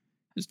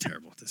 Just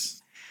terrible at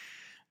this.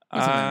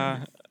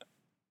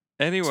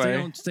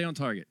 Anyway. Stay on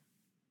target.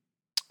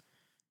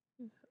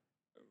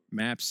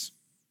 Maps.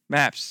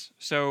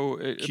 So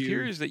it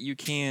appears that you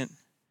can't.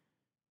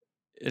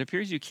 It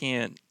appears you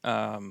can't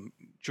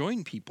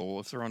join people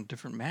if they're on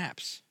different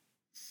maps.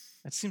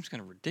 That seems kind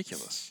of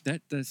ridiculous.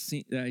 That does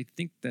seem. I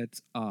think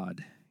that's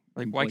odd.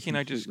 Like, why can't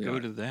I just go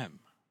to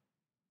them?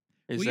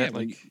 Is that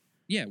like?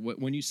 Yeah.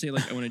 When you say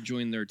like I want to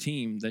join their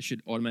team, that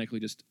should automatically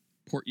just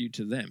port you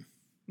to them.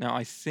 Now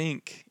I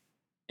think,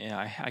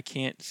 I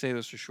can't say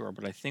this for sure,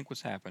 but I think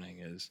what's happening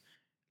is,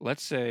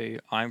 let's say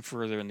I'm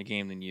further in the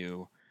game than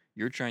you.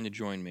 You're trying to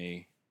join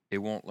me. It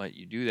won't let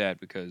you do that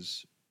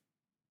because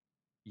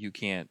you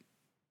can't.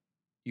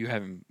 You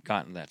haven't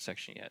gotten that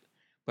section yet.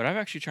 But I've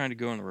actually tried to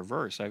go in the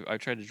reverse. I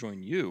tried to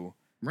join you,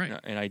 Right.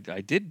 And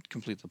I did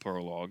complete the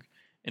prologue,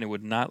 and it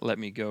would not let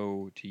me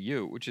go to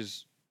you, which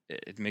is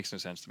it makes no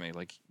sense to me.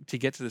 Like to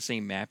get to the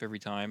same map every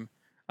time.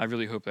 I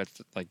really hope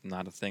that's like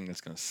not a thing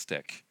that's going to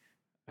stick.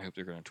 I hope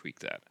they're going to tweak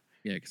that.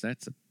 Yeah, because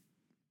that's a.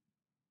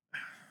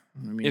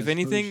 I mean, if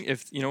anything,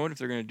 if you know what, if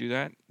they're going to do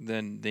that,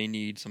 then they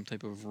need some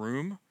type of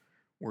room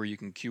where you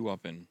can queue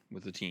up in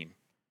with the team.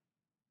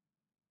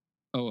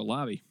 Oh, a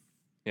lobby.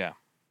 Yeah.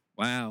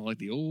 Wow, like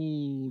the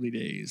oldie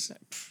days.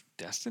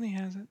 Destiny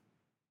has it.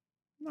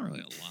 Not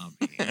really a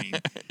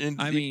lobby.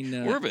 I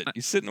mean, orbit.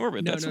 You sit in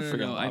orbit. That's a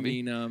freaking lobby. I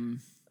mean,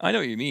 I know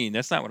what you mean.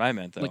 That's not what I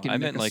meant, though. Like I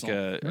meant like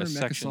a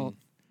section.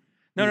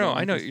 No,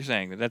 I know what you're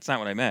saying, but that's not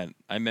what I meant.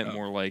 I meant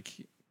more like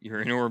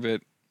you're in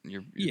orbit.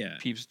 Your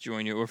peeps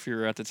join you, or if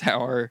you're at the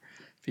tower,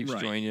 peeps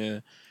join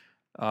you.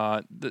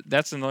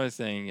 That's another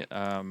thing.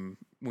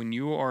 When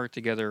you are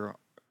together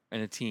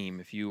in a team,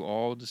 if you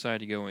all decide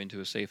to go into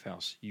a safe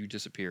house, you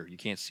disappear. You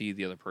can't see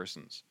the other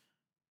persons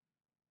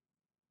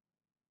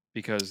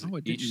because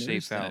each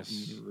safe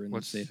house.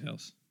 What's safe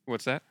house?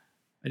 What's that?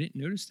 I didn't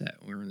notice that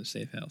when we were in the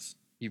safe house.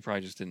 You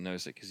probably just didn't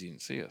notice it because you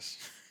didn't see us.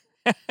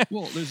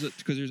 Well,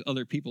 because there's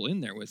other people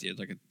in there with you.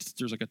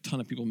 There's like a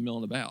ton of people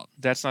milling about.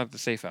 That's not the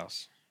safe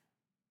house.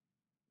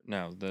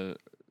 No, okay,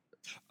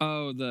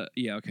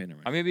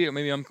 never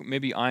mind.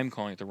 Maybe I'm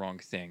calling it the wrong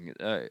thing.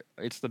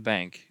 It's the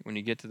bank. When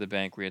you get to the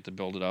bank, we have to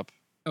build it up.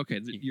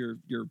 Okay,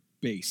 your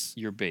base.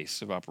 Your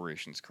base of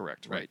operations,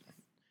 correct? Right.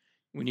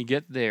 When you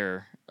get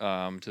there,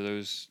 to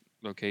those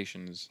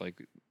locations, like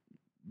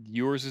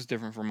yours is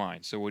different from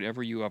mine. So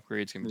whatever you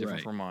upgrade is gonna be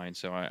different from mine.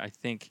 So I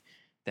think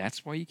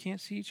that's why you can't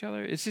see each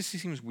other. It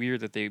seems weird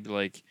that they'd be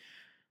like,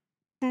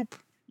 boop,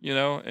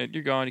 and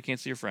you're gone. You can't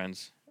see your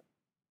friends.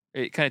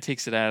 It kind of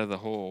takes it out of the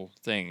whole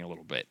thing a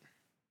little bit.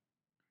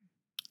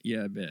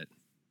 Yeah, I bet.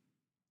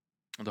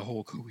 The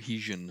whole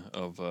cohesion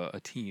of a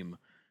team.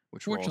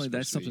 Which fortunately,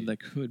 that's something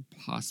that could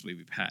possibly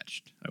be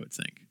patched, I would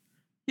think.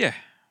 Yeah.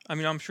 I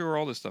mean, I'm sure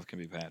all this stuff can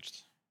be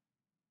patched.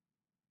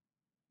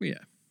 Yeah,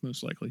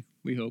 most likely.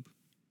 We hope.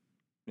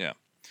 Yeah.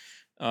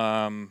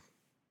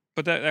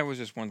 But that was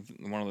just one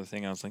other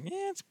thing. I was like,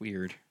 it's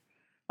weird.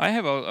 I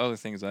have other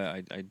things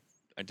I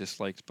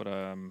disliked, but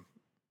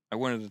I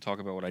wanted to talk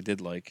about what I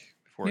did like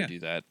before I do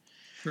that.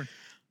 Sure.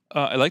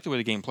 I like the way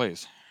the game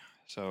plays.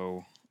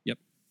 So. Yep.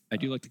 I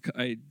do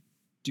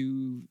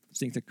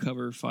think the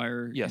cover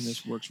fire in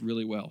this works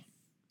really well.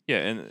 Yeah,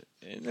 and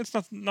it's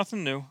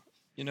nothing new.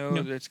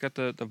 It's got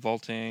the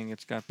vaulting,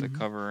 it's got the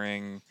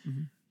covering,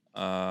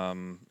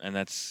 and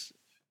that's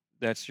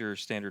your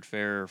standard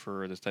fare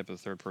for this type of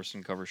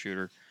third-person cover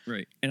shooter.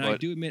 Right, and I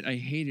do admit I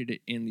hated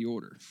it in the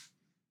order.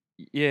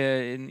 Yeah,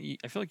 and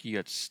I feel like you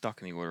got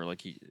stuck in the order.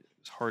 Like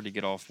it's hard to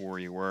get off where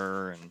you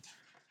were, and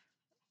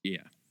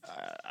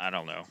I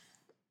don't know.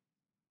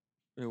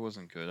 It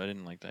wasn't good. I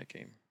didn't like that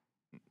game.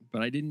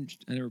 But I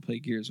never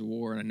played Gears of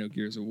War, and I know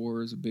Gears of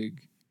War is a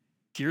big.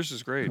 Gears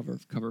is great.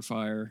 Cover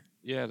fire.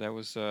 Yeah, that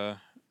was.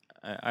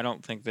 I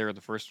don't think they were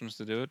the first ones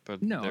to do it,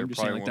 but no, they're I'm just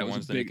probably saying, like, one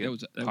of the ones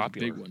that was a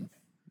big one.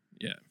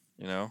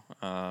 Yeah.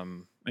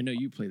 I know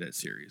you play that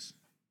series.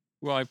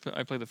 Well,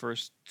 I played the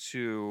first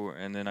two,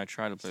 and then I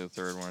tried to play the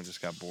third one. I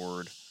just got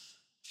bored.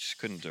 Just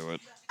couldn't do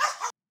it.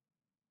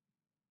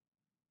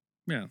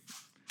 Yeah.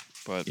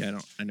 But yeah,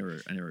 I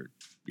never.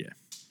 Yeah.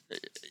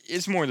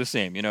 It's more the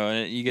same,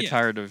 and you get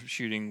tired of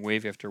shooting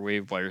wave after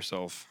wave by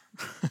yourself.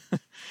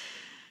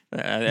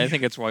 I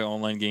think that's why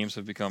online games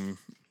have become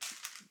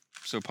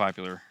so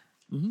popular.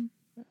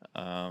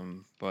 Mm-hmm.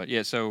 But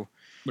yeah, so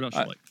what else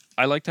you like?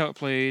 I liked how it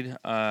played.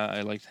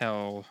 I liked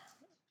how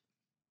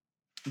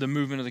the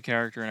movement of the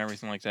character and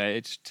everything like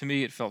that. To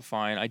me, it felt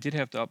fine. I did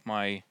have to up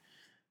my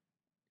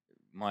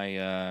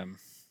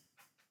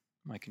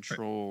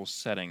control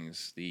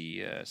settings,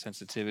 the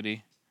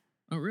sensitivity.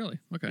 Oh, really?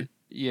 Okay.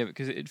 Yeah,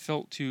 because it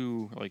felt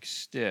too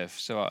stiff.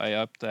 So I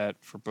upped that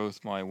for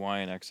both my Y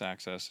and X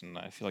axis, and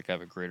I feel like I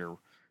have a greater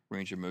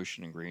range of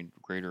motion and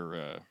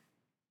greater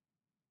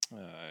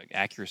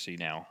accuracy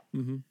now.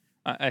 Mm-hmm.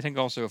 I think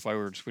also if I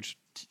were to switch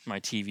my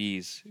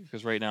TVs,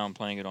 because right now I'm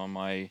playing it on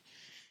my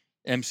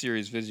M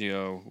Series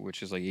Vizio,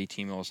 which is like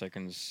 18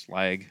 milliseconds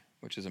lag,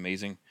 which is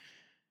amazing,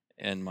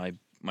 and my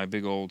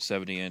big old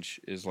 70-inch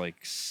is like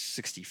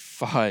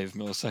 65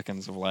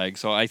 milliseconds of lag.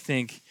 So I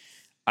think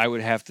I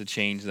would have to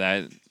change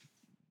that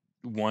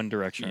one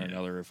direction or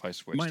another if I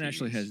switch. Mine TVs.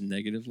 Actually has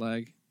negative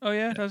lag. Oh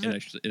yeah, does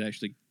it? It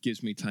actually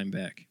gives me time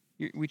back.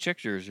 We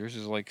checked yours. Yours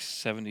is like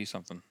 70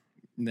 something.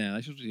 Nah,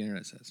 that's what the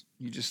internet says.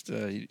 You just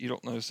you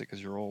don't notice it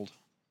because you're old.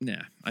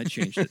 Nah, I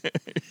changed it.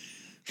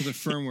 For the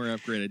firmware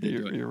upgrade, I did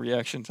do it. Your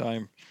reaction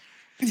time.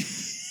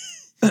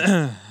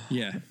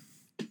 Yeah.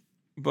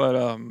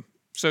 But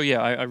so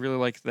yeah, I really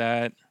like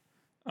that.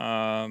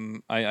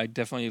 I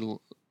definitely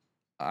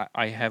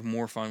I have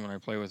more fun when I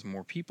play with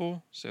more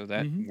people, so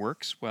that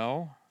works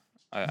well.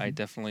 I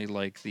definitely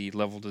like the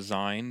level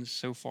designs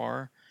so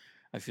far.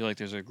 I feel like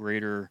there's a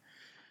greater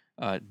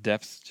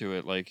depth to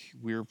it. Like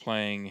we were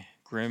playing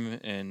Grim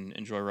and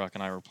Enjoy Rock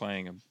and I were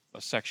playing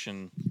a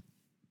section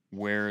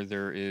where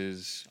there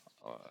is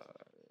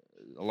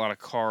a lot of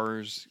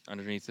cars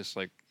underneath this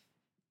like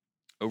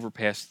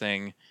overpass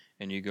thing,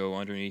 and you go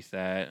underneath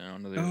that.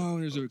 And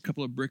there's a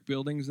couple of brick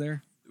buildings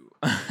there.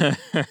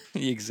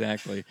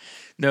 Exactly.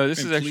 No, this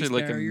is actually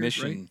like barriers, a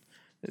mission. Right?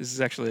 This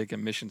is actually like a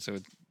mission, so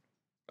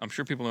I'm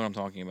sure people know what I'm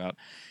talking about.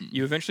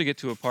 You eventually get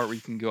to a part where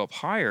you can go up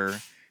higher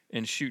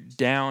and shoot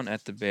down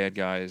at the bad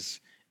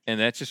guys, and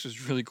that just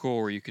was really cool.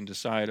 Where you can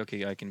decide,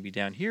 okay, I can be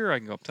down here, or I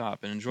can go up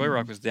top. And Enjoy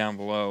Rock was down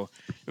below.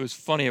 It was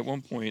funny at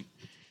one point.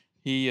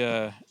 He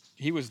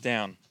was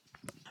down.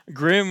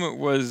 Grim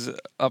was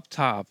up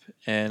top,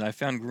 and I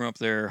found Grim up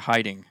there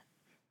hiding.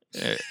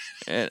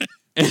 And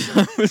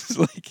I was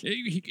like,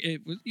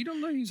 you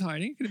don't know he's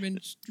hiding. It could have been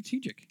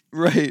strategic.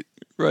 Right.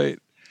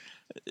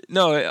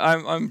 No,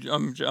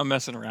 I'm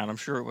messing around. I'm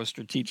sure it was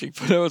strategic,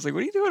 but I was like,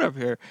 "What are you doing up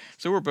here?"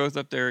 So we're both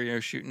up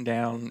there, shooting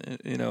down,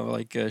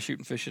 like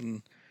shooting fish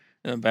in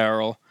a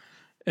barrel,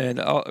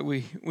 and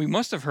we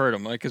must have heard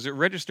him, like, because it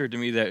registered to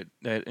me that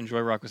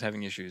Enjoy Rock was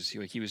having issues.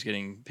 He was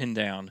getting pinned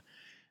down,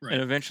 right.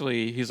 And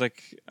eventually he's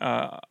like,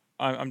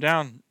 "I'm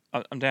down,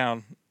 I'm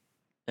down,"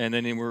 and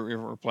then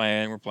we're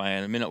playing.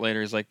 A minute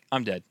later, he's like,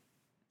 "I'm dead."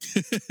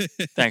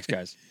 Thanks,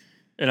 guys.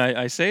 And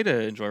I say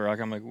to Enjoy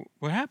Rock, I'm like,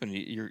 "What happened?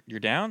 You're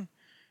down?"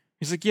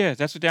 He's like, "Yeah,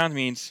 that's what down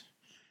means."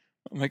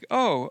 I'm like,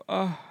 "Oh,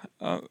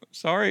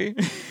 sorry."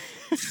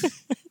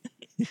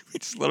 We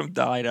just let him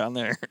die down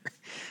there.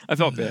 I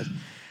felt bad.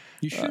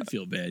 You should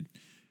feel bad.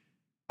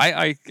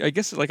 I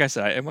guess, like I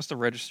said, I must have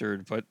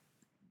registered, but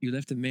you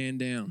left a man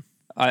down.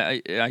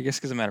 I guess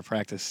because I'm out of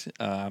practice.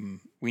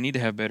 We need to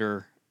have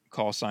better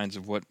call signs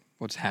of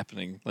what's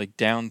happening. Like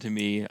down to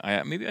me,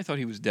 maybe I thought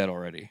he was dead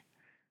already.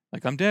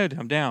 Like, I'm dead.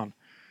 I'm down.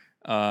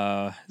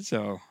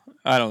 So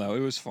I don't know. It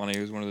was funny.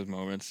 It was one of those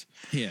moments.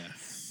 Yeah.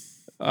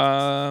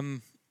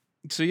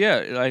 So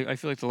yeah, I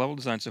feel like the level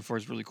design so far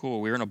is really cool.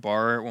 We were in a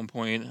bar at one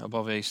point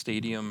above a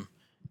stadium,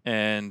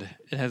 and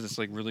it has this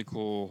like really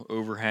cool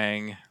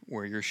overhang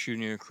where you're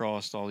shooting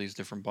across all these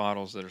different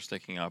bottles that are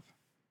sticking up.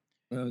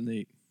 Oh,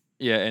 neat.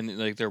 Yeah, and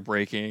like they're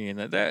breaking, and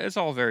that it's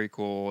all very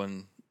cool.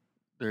 And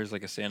there's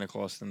like a Santa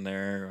Claus in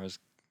there. I was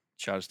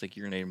shot a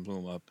sticky grenade and blew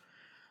him up.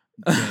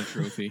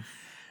 Trophy.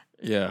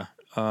 Yeah.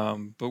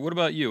 But what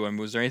about you? I mean,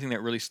 was there anything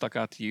that really stuck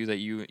out to you that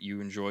you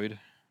enjoyed?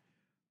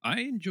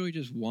 I enjoy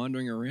just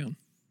wandering around.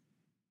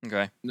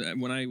 Okay.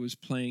 When I was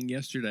playing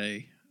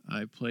yesterday,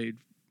 I played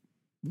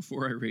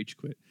before I rage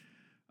quit.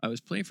 I was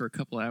playing for a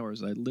couple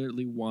hours. I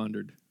literally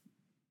wandered.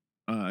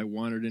 I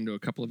wandered into a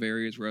couple of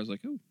areas where I was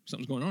like, "Oh,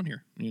 something's going on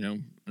here,"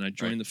 and I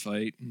joined the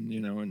fight,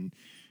 and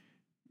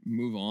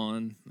move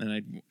on.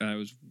 And I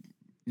was,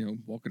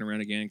 walking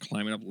around again,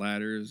 climbing up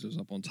ladders. I was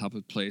up on top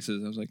of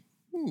places. I was like,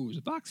 "Ooh, there's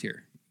a box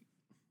here,"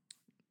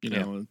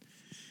 know.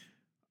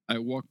 I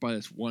walked by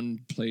this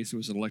one place. It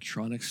was an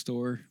electronics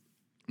store,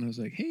 and I was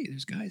like, "Hey,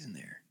 there's guys in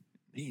there.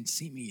 They didn't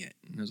see me yet."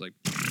 And I was like,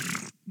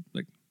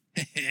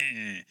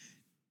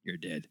 "You're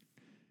dead."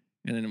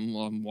 And then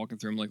I'm walking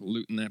through, I'm like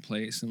looting that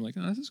place. I'm like,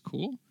 "Oh, this is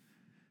cool."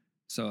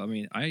 So, I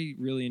mean, I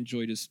really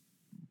enjoy just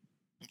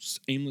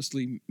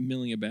aimlessly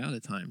milling about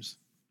at times.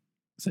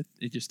 So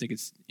I just think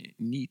it's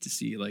neat to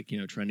see, like,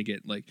 trying to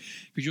get, like,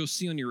 because you'll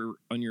see on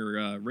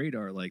your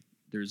radar, like,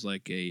 there's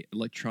like a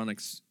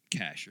electronics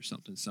cache or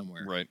something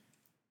somewhere. Right.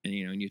 And,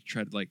 and you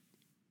try to, like,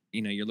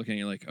 you're looking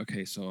at it like,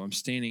 okay, so I'm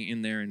standing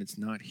in there and it's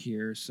not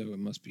here, so it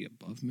must be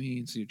above me.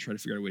 And so you try to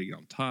figure out a way to get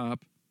on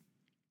top.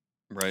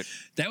 Right.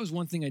 That was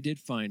one thing I did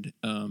find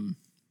a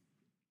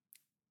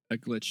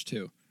glitch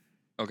too.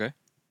 Okay.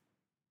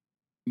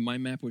 My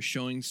map was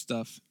showing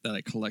stuff that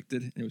I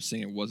collected, and it was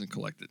saying it wasn't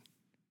collected.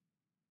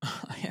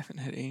 I haven't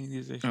had any of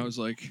these issues. I was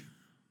like,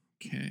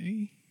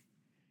 okay.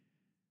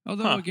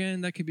 Although,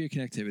 again, that could be a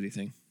connectivity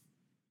thing.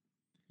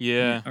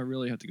 Yeah. I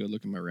really have to go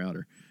look at my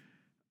router.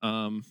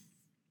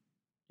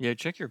 Yeah,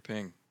 check your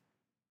ping.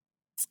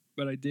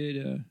 But I did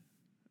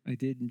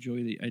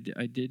enjoy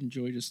I did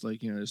enjoy just, like,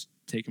 just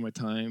taking my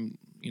time,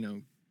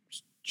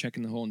 just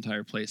checking the whole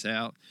entire place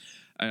out.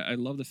 I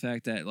love the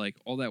fact that, like,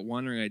 all that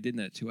wandering I did in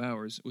that 2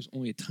 hours was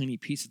only a tiny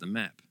piece of the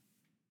map.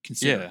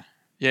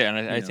 Yeah,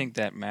 and I think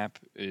that map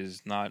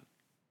is not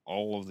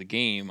all of the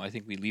game. I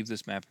think we leave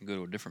this map and go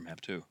to a different map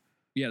too.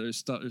 Yeah,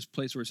 there's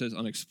place where it says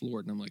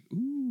unexplored, and I'm like,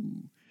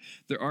 ooh.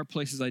 There are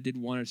places I did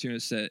wander to, and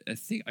it said,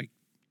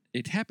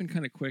 it happened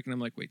kind of quick, and I'm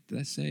like, wait, did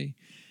I say?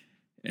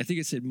 I think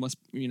it said must,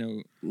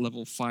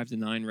 level 5 to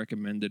 9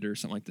 recommended or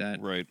something like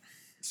that. Right.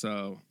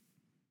 So,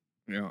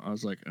 I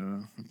was like,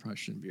 I probably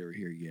shouldn't be over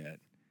here yet.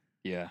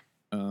 Yeah.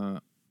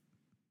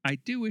 I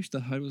do wish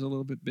the HUD was a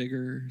little bit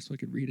bigger so I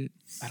could read it.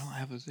 I don't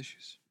have those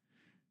issues.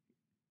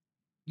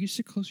 You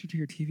sit closer to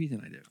your TV than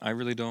I do. I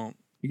really don't.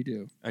 You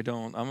do. I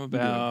don't. I'm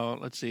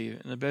about, let's see,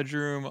 in the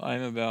bedroom,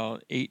 I'm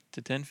about 8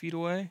 to 10 feet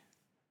away.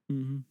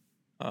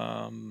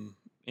 Mm-hmm.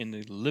 In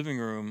the living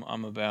room,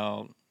 I'm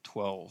about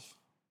 12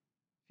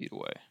 feet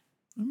away.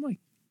 I'm like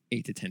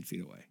 8 to 10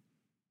 feet away.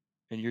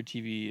 And your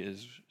TV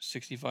is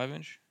 65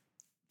 inch?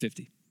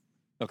 50.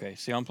 Okay.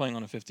 See, I'm playing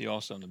on a 50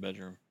 also in the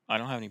bedroom. I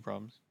don't have any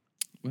problems.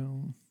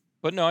 Well,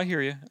 but no, I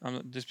hear you.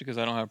 Just because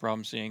I don't have a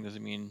problem seeing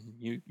doesn't mean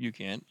you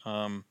can't.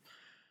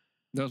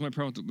 That was my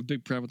problem. The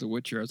big problem with The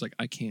Witcher. I was like,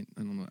 I don't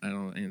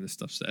know what any of this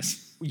stuff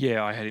says.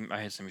 Yeah, I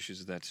had some issues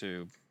with that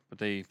too, but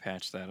they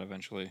patched that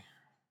eventually.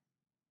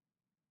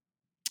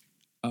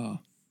 Oh,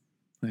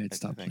 I had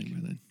stopped playing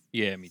by then.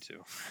 Yeah, me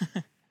too.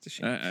 It's a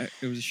shame.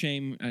 It was a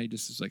shame. I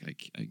just was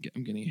like,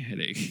 I'm getting a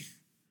headache.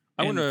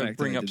 I want to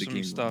bring up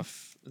some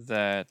stuff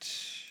that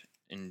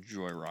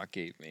Enjoy Rock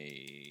gave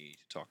me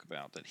to talk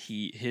about. That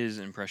his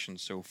impression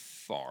so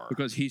far,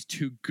 because he's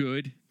too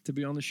good to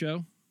be on the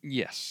show.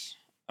 Yes.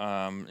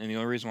 And the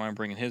only reason why I'm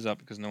bringing his up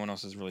because no one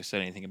else has really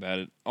said anything about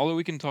it. Although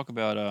we can talk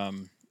about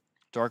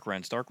Dark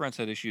Rents. Dark Rents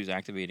had issues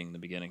activating in the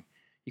beginning.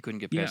 He couldn't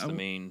get past the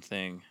main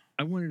thing.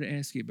 I wanted to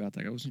ask you about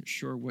that. I wasn't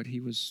sure what he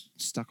was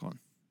stuck on.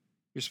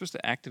 You're supposed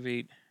to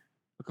activate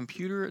a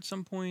computer at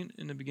some point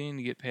in the beginning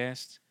to get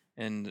past,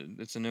 and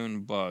it's a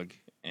known bug,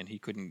 and he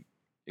couldn't.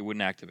 It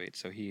wouldn't activate,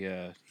 so he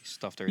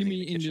stuffed everything.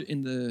 You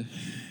mean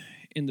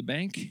in the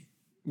bank,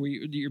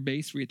 your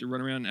base, where you have to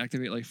run around and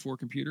activate like 4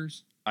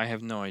 computers? I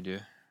have no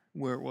idea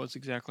where it was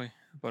exactly,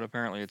 but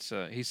apparently it's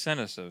he sent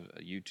us a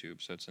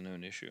YouTube, so it's a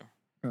known issue.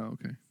 Oh,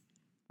 okay.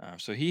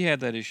 So he had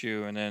that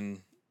issue, and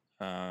then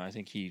I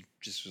think he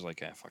just was like,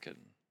 fuck it,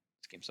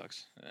 this game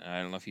sucks.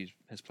 I don't know if he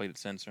has played it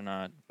since or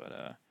not,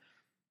 but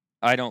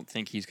I don't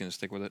think he's going to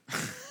stick with it.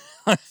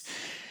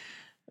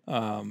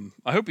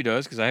 I hope he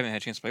does, because I haven't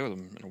had a chance to play with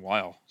him in a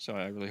while, so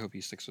I really hope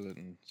he sticks with it,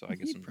 and so I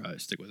get some probably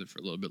stick with it for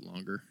a little bit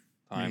longer.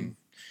 Time.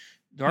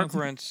 Dark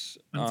Rents.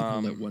 I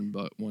don't think he'll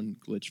let one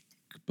glitch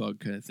bug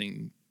kind of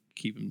thing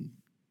keep him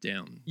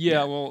down.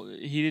 Yeah, well,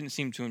 he didn't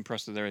seem too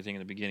impressed with everything in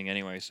the beginning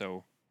anyway,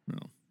 so.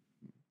 Well.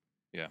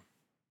 Yeah.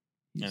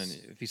 And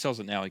if he sells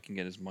it now, he can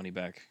get his money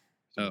back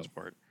for the most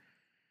part.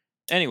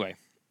 Anyway,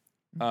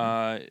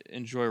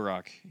 Enjoy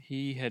Rock.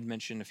 He had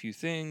mentioned a few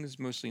things,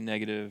 mostly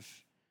negative.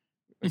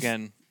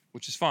 Again,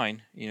 which is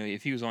fine. You know,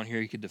 if he was on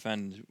here, he could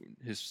defend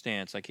his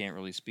stance. I can't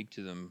really speak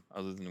to them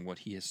other than what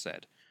he has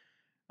said.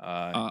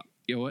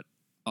 You know what?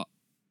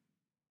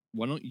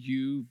 Why don't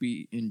you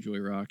be Enjoy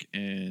Rock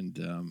and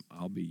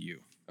I'll be you?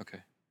 Okay.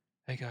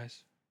 Hey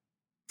guys.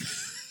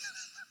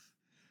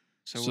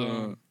 So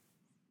what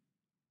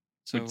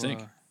do you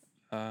think?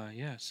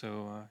 Yeah.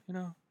 So you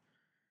know,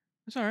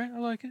 it's all right. I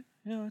like it.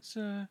 You know, it's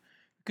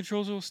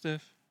controls a little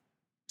stiff.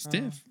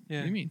 Stiff? Yeah.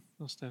 What do you mean?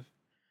 A little stiff.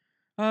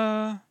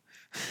 I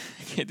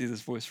can't do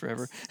this voice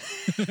forever.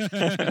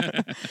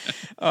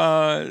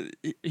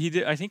 He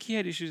did. I think he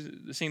had issues.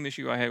 The same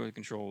issue I had with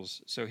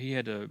controls. So he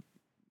had to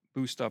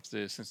boost up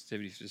the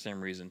sensitivity for the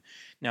same reason.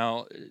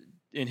 Now,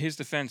 in his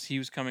defense, he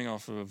was coming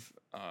off of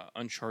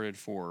Uncharted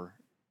 4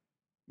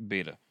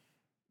 beta,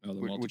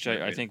 which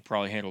I think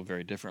probably handled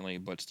very differently,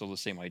 but still the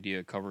same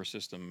idea: cover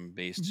system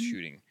based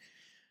shooting,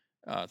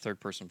 third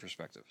person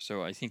perspective.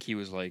 So I think he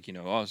was like, you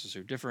know, oh, this is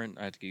so different.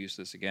 I have to get used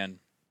to this again.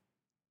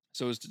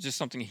 So it was just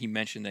something he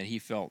mentioned that he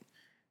felt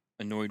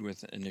annoyed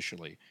with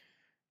initially.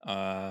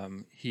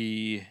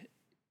 He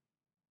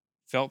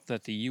felt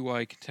that the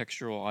UI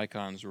contextual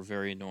icons were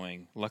very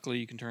annoying. Luckily,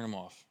 you can turn them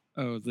off.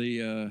 Oh,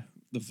 the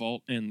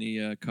vault and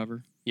the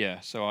cover?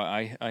 Yeah, so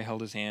I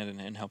held his hand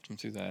and helped him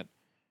through that.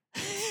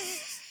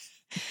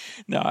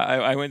 No,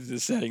 I went to the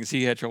settings.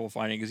 He had trouble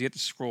finding because you had to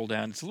scroll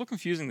down. It's a little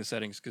confusing, the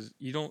settings, because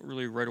you don't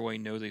really right away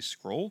know they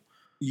scroll.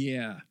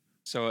 Yeah.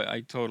 So I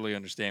totally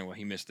understand why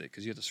he missed it,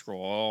 because you have to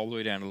scroll all the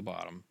way down to the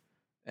bottom,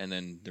 and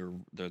then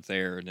they're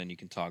there, and then you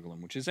can toggle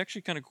them, which is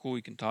actually kind of cool.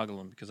 You can toggle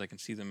them because I can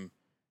see them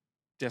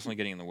definitely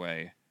getting in the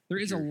way. There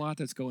is a lot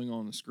that's going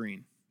on the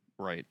screen.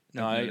 Right.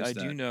 Now, I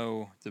do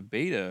know the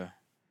beta,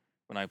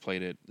 when I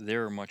played it, they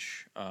were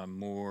much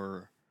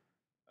more,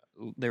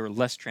 they were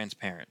less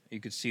transparent. You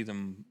could see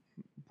them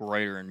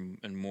brighter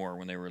and more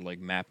when they were like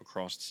map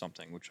across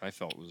something, which I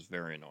felt was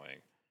very annoying.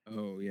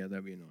 Oh yeah,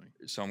 that'd be annoying.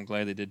 So I'm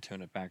glad they did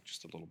tone it back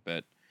just a little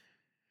bit.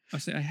 I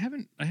say I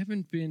haven't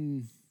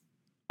been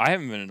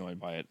annoyed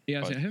by it.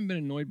 Yeah, I haven't been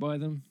annoyed by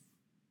them.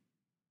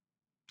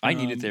 I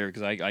need it there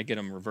because I get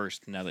them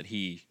reversed now that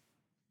he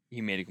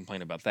made a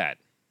complaint about that.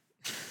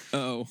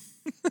 Oh.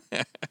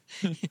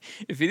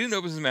 If he didn't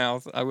open his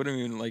mouth, I wouldn't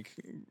even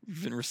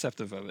been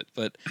receptive of it.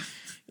 But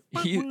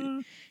he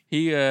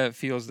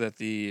feels that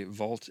the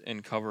vault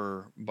and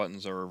cover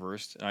buttons are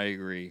reversed. I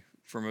agree.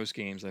 For most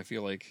games, I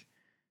feel like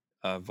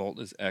vault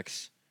is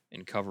X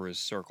and cover is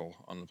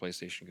circle on the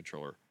PlayStation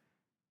controller,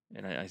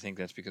 and I think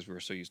that's because we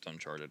were so used to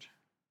Uncharted.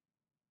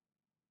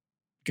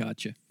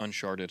 Gotcha.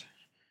 Uncharted.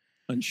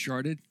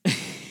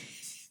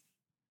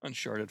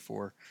 Uncharted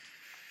 4.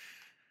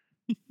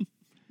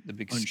 The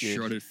big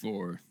Uncharted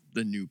 4.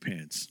 The new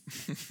pants.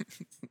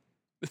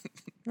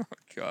 Oh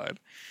God.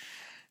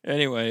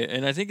 Anyway,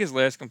 and I think his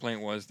last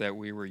complaint was that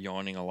we were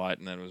yawning a lot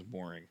and that it was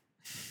boring.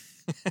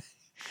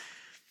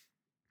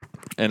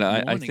 And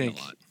I think,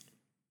 a lot.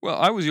 Well,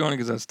 I was yawning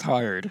because I was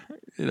tired.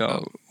 You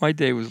know, my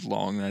day was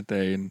long that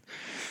day, and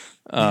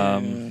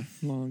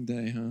long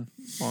day, huh?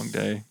 Long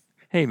day.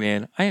 Hey,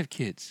 man, I have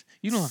kids.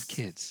 You don't have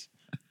kids,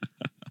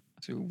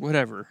 so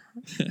whatever.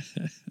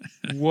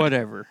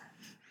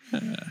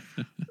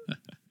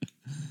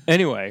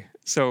 Anyway,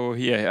 So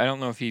yeah, I don't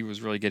know if he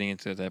was really getting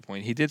into it at that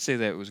point. He did say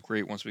that it was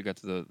great once we got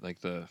to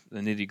the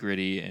nitty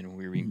gritty and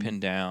we were being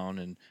pinned down,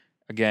 and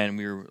again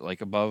we were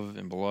like above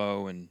and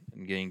below and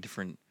getting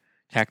different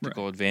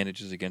tactical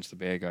advantages against the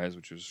bad guys,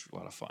 which was a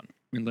lot of fun.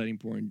 And letting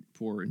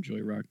poor Enjoy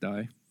Rock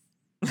die.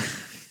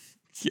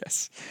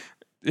 Yes,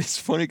 it's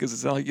funny because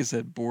it's not like you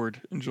said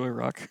bored. Enjoy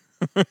Rock.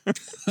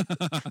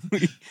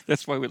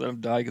 That's why we let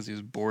him die, because he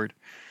was bored.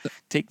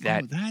 Take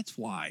that. Oh, that's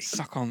why.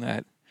 Suck on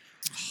that.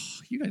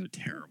 You guys are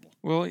terrible.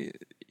 Well, he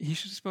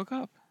should have spoke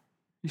up.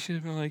 He should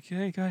have been like,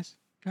 "Hey guys,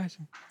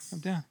 I'm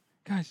down.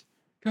 Guys,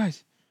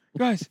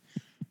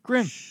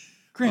 Grim.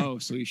 Oh,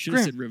 so he should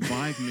have said,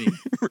 "Revive me."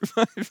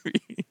 Revive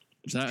me.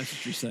 Is that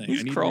what you're saying?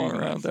 He's crawling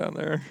around down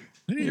there.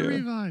 I need a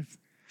revive.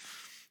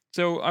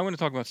 So I want to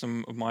talk about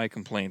some of my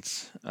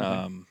complaints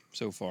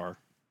so far,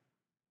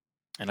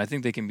 and I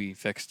think they can be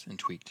fixed and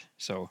tweaked.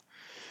 So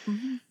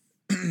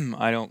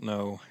I don't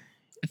know.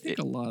 I think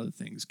a lot of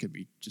things could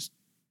be just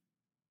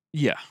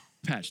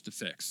patched to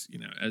fix.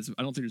 As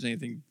I don't think there's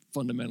anything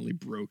fundamentally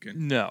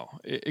broken. No,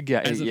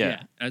 as of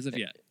yet.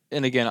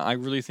 And again, I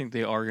really think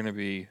they are going to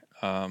be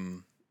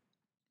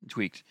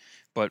tweaked.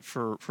 But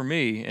for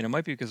me, and it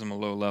might be because I'm a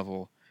low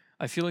level,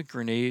 I feel like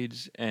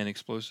grenades and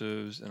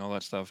explosives and all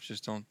that stuff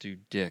just don't do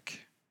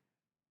dick.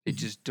 They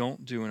just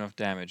don't do enough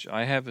damage.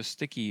 I have a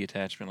sticky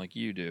attachment like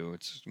you do.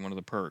 It's one of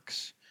the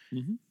perks.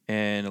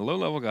 And a low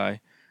level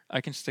guy,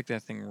 I can stick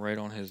that thing right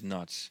on his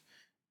nuts,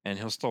 and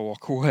he'll still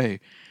walk away.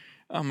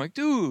 I'm like,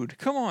 dude,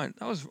 come on.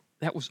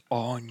 That was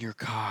on your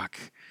cock.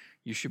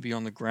 You should be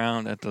on the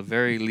ground at the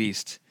very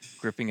least,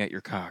 gripping at your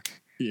cock.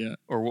 Yeah.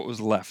 Or what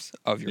was left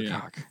of your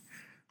cock.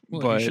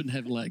 Well, but you shouldn't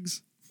have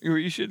legs.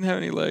 You shouldn't have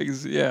any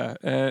legs, yeah.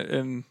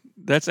 And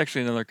that's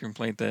actually another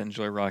complaint that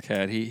Enjoy Rock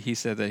had. He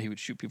said that he would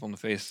shoot people in the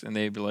face, and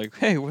they'd be like,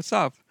 "Hey, what's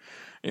up?"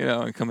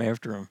 And come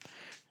after him.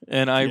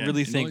 And I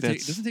really think that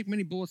it doesn't take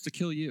many bullets to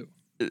kill you.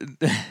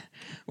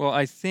 Well,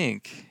 I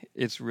think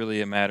it's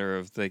really a matter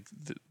of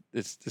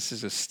this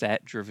is a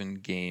stat-driven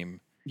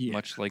game,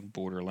 much like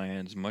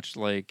Borderlands, much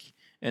like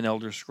an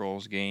Elder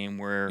Scrolls game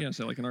where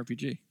so like an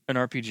RPG. An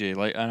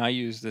RPG, and I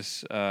use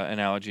this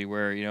analogy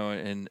where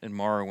in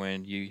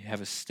Morrowind you have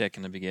a stick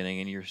in the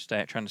beginning and you're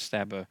trying to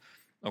stab a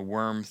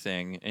worm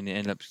thing, and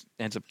it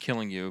ends up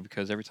killing you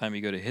because every time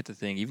you go to hit the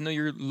thing, even though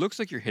looks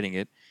like you're hitting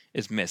it,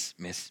 it's miss,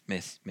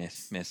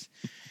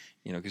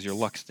 because your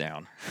luck's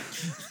down.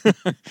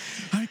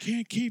 I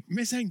can't keep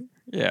missing.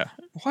 Yeah,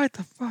 what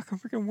the fuck? A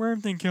freaking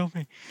worm thing killed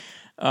me.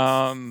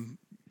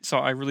 So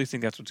I really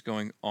think that's what's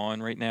going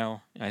on right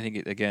now. I think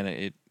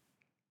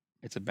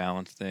it's a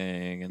balance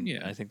thing,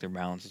 and I think their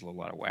balance is a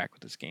little out of whack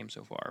with this game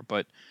so far.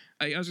 But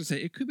I was gonna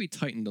say it could be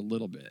tightened a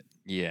little bit.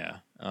 Yeah.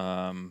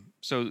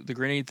 So the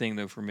grenade thing,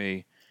 though, for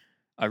me,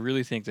 I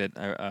really think that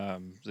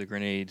the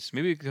grenades,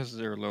 maybe because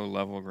they're low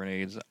level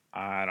grenades,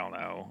 I don't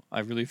know. I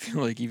really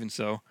feel like even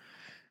so,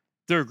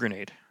 they're a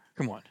grenade.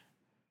 Come on.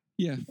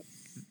 Yeah.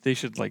 They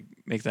should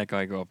make that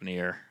guy go up in the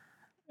air,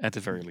 at the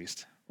very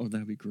least. Oh,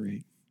 that'd be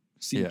great.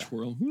 See him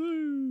twirl.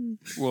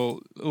 Well,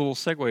 a little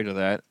segue to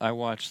that. I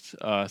watched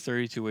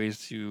 32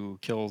 Ways to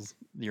Kill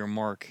Your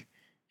Mark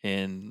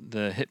in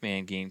the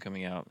Hitman game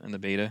coming out in the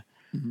beta.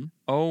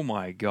 Oh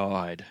my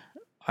god.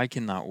 I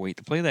cannot wait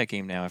to play that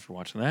game now after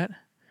watching that.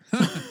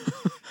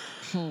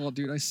 Oh,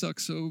 dude, I suck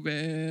so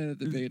bad at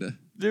the beta.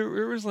 There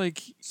was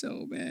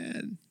so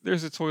bad.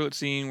 There's a toilet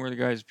scene where the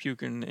guy's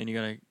puking, and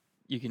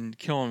you can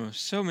kill him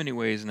so many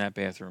ways in that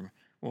bathroom.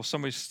 Well,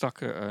 somebody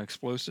stuck an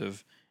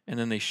explosive, and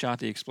then they shot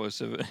the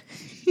explosive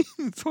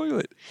in the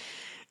toilet,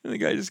 and the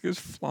guy just goes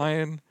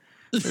flying.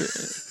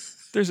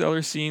 There's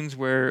other scenes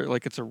where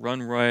it's a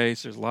run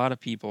race. There's a lot of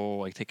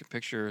people taking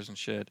pictures and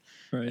shit.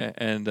 Right.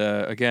 And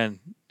again,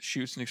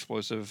 shoots an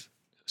explosive,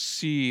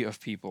 sea of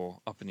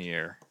people up in the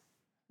air,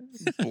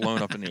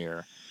 blown up in the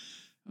air.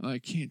 I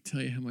can't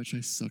tell you how much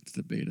I sucked at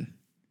the beta.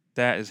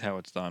 That is how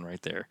it's done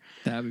right there.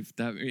 I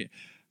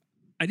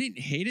didn't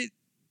hate it.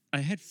 I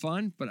had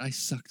fun, but I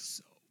sucked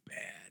so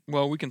bad.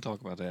 Well, we can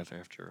talk about that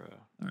after.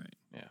 All right.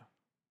 Yeah.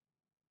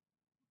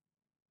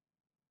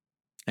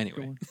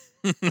 Anyway.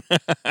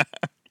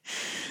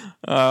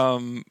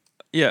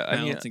 Yeah.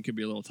 Balancing could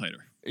be a little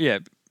tighter. Yeah.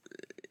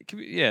 That could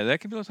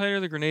be a little tighter.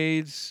 The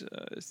grenades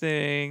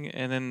thing,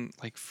 and then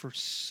for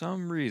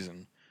some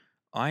reason,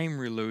 I'm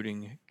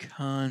reloading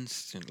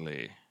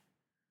constantly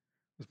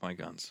with my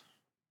guns.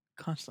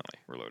 Constantly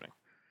reloading.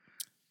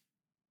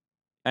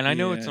 And I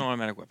know it's an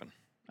automatic weapon.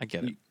 I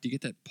get it. Do you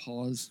get that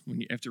pause when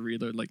you have to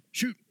reload?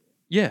 Shoot.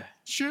 Yeah.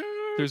 Shoot.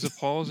 There's a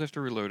pause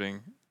after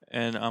reloading,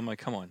 and I'm like,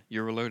 come on,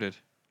 you're reloaded.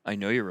 I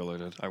know you're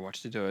reloaded. I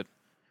watched you do it.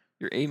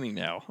 You're aiming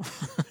now.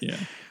 Yeah.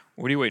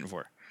 What are you waiting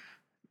for?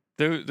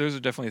 Those are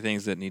definitely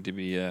things that need to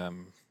be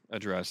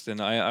addressed.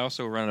 And I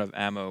also run out of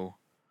ammo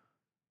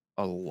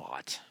a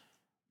lot.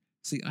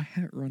 See, I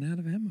haven't run out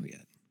of ammo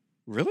yet.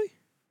 Really?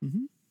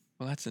 Mm-hmm.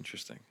 Well, that's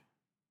interesting.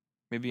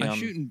 Maybe I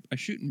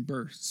shoot in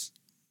bursts.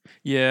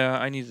 Yeah,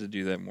 I need to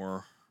do that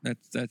more.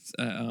 That's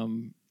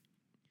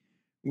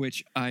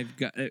which I've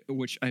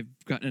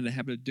gotten in the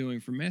habit of doing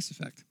for Mass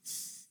Effect.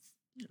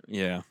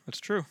 Yeah, that's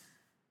true.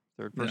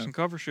 Third-person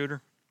cover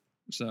shooter.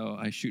 So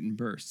I shoot in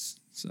bursts.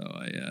 So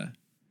I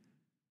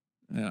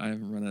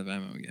haven't run out of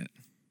ammo yet.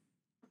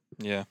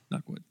 Yeah.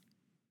 Knock wood.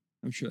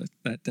 I'm sure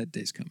that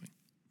day's coming.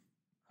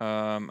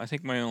 I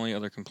think my only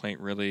other complaint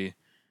really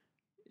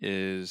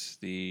is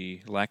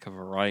the lack of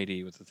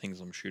variety with the things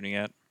I'm shooting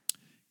at.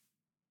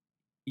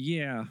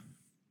 Yeah.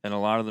 And a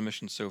lot of the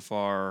missions so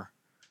far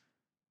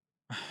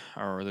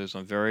are those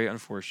very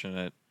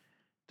unfortunate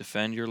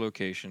defend your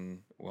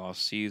location while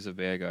seas of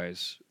bad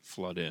guys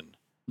flood in.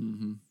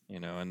 Mm-hmm.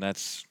 And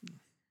that's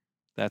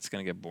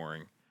going to get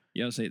boring.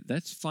 Yeah, I'll say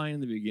that's fine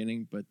in the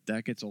beginning, but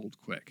that gets old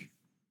quick.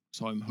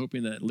 So I'm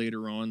hoping that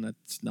later on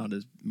that's not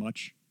as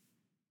much.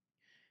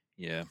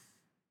 Yeah.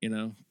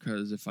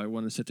 Because if I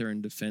want to sit there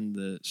and defend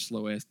the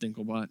slow-ass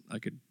Dinklebot, I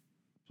could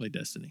play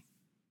Destiny.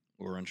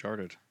 Or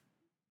Uncharted.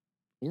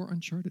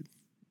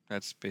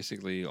 That's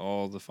basically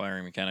all the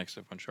firing mechanics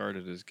of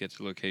Uncharted is get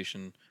to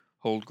location,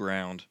 hold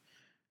ground,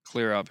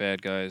 clear out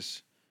bad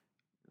guys,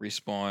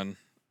 respawn,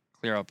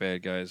 clear out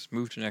bad guys,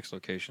 move to next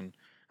location.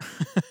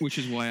 Which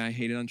is why I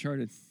hated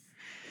Uncharted.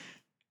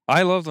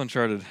 I loved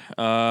Uncharted.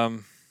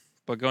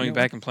 But going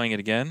back and playing it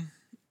again,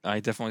 I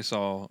definitely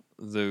saw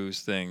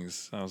those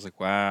things. I was like,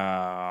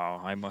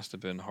 wow, I must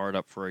have been hard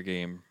up for a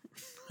game.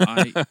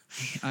 I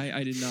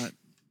did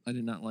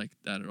not like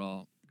that at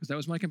all. Because that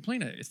was my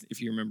complaint,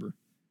 if you remember,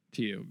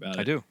 to you about it.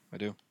 I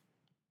do.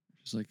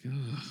 Just like,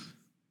 ugh.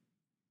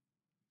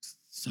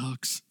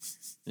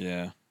 Sucks.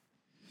 Yeah.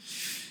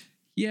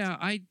 Yeah,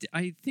 I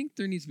think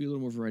there needs to be a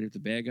little more variety with the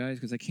bad guys,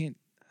 because I can't...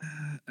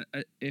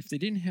 if they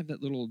didn't have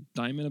that little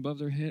diamond above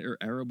their head, or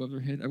arrow above their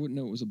head, I wouldn't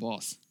know it was a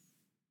boss.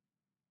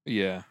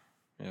 Yeah.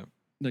 Yeah.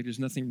 Like, there's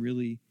nothing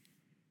really...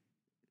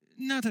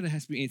 Not that it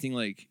has to be anything,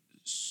 like,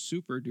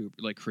 super duper,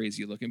 like,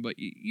 crazy looking, but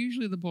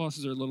usually the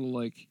bosses are a little,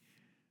 like...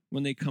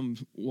 When they come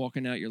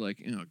walking out, you're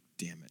like, oh,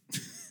 damn it.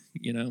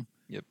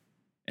 Yep.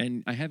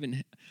 And I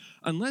haven't...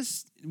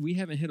 Unless we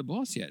haven't hit a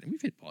boss yet. And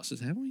we've hit bosses,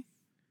 haven't we?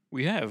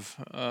 We have,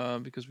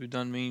 because we've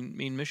done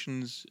main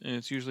missions, and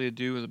it's usually a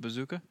dude with a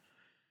bazooka,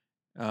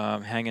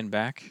 hanging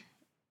back.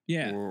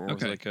 Yeah. Or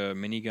okay. like a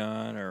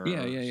minigun or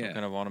some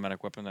kind of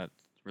automatic weapon that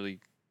really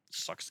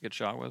sucks to get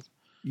shot with.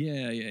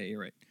 Yeah, you're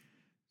right.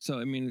 So,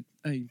 I mean,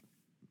 I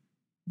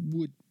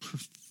would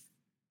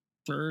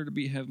prefer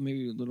to have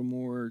maybe a little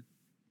more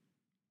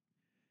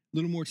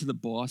to the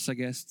boss, I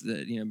guess.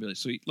 That be like,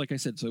 so, like I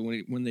said, so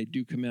when they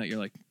do come out, you're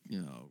like,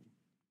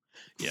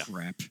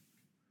 crap.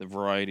 The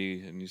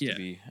variety needs to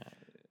be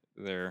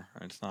there,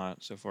 and it's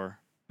not so far.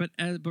 But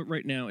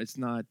right now, it's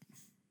not.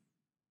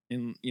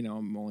 And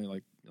I'm only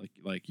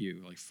like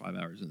you, like 5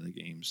 hours into the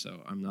game,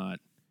 so I'm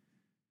not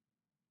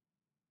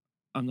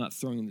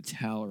throwing in the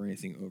towel or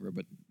anything over.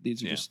 But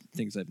these are just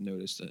things I've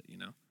noticed that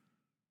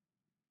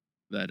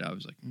that I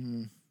was like.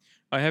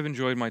 I have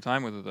enjoyed my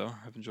time with it, though.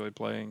 I've enjoyed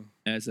playing.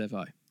 As have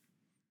I.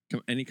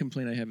 Any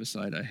complaint I have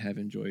aside, I have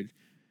enjoyed.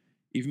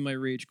 Even my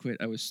rage quit,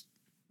 I was,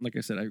 like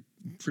I said, I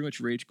pretty much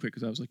rage quit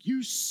because I was like,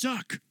 you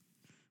suck!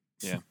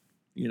 Yeah.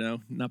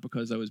 Not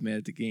because I was mad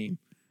at the game.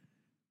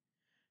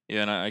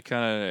 Yeah, and I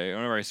kind of,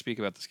 whenever I speak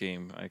about this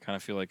game, I kind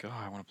of feel like, oh,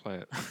 I want to play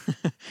it.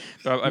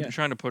 But I've been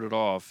trying to put it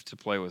off to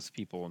play with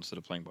people instead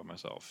of playing by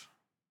myself.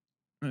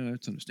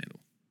 That's understandable.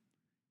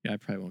 Yeah, I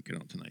probably won't get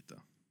on tonight,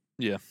 though.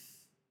 Yeah.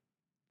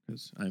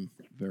 Because I'm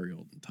very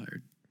old and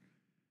tired.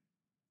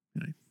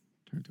 And I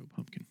turn to a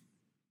pumpkin.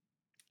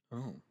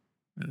 Oh.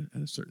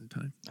 At a certain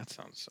time. That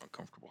sounds so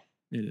uncomfortable.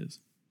 It is.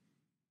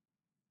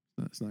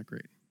 It's not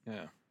great.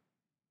 Yeah.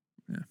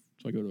 Yeah.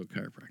 So I go to a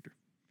chiropractor.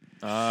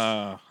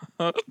 Oh,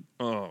 God.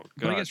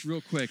 But I guess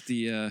real quick,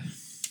 before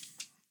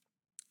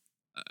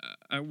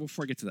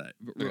I get to that,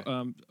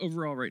 okay.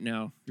 Overall right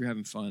now, you're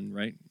having fun,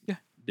 right? Yeah.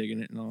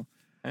 Digging it and all.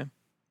 Yeah.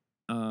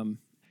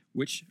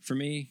 Which, for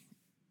me,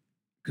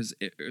 because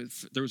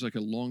there was like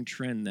a long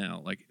trend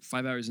now, like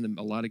 5 hours into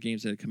a lot of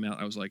games that had come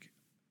out, I was like,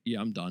 yeah,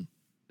 I'm done.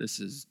 This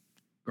is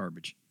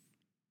garbage.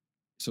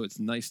 So it's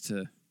nice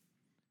to...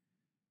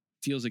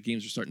 Feels like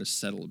games are starting to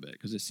settle a bit,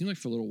 because it seemed like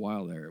for a little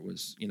while there, it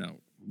was,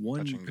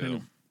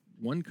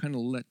 one kind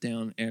of let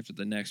down after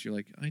the next. You're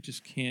like, I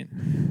just can't.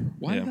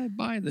 Why did I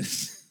buy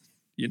this?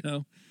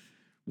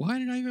 Why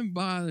did I even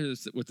bother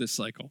with this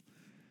cycle?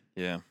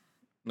 Yeah.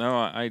 No,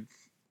 I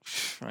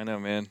know,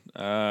 man.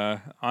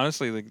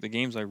 Honestly, the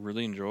games I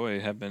really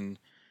enjoy have been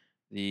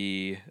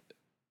the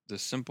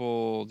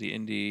simple, the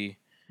indie,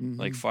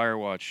 like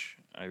Firewatch.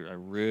 I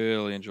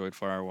really enjoyed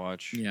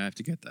Firewatch. Yeah, I have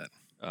to get that.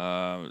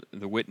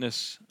 The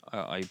Witness.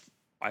 I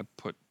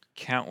put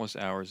countless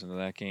hours into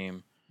that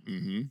game.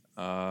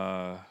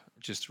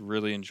 Just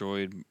really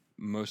enjoyed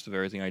most of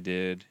everything I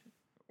did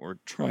or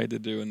tried to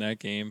do in that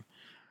game.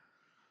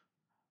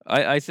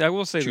 I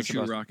will say this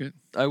about Rocket.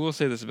 I will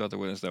say this about The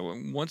Witness, though.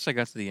 Once I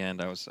got to the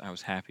end, I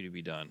was happy to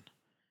be done,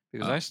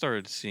 because I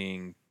started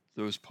seeing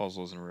those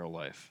puzzles in real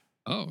life.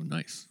 Oh,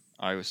 nice.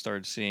 I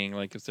started seeing,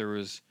 like, if there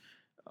was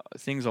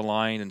things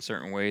aligned in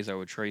certain ways, I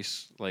would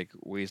trace like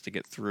ways to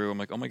get through. I'm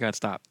like, oh my God,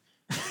 stop!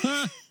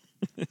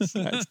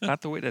 It's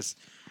not The Witness.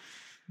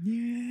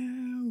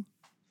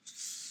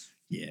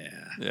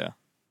 Yeah. Yeah.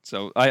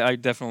 So I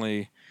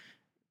definitely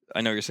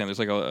I know what you're saying. There's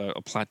like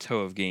a plateau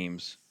of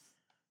games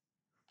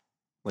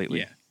lately.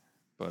 Yeah.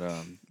 But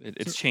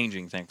it's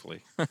changing,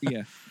 thankfully.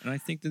 Yeah, and I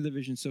think the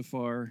Division so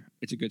far,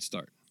 it's a good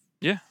start.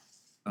 Yeah.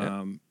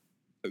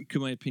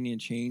 Could my opinion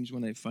change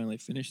when I finally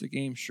finish the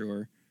game?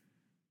 Sure.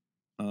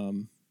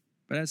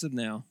 But as of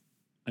now,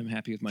 I'm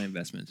happy with my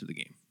investment into the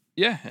game.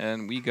 Yeah,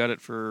 and we got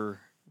it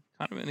for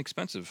kind of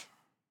inexpensive.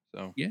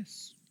 So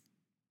yes,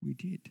 we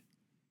did.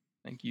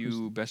 Thank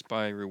you, Best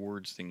Buy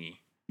rewards thingy.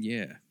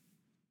 Yeah.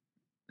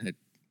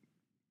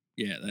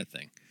 That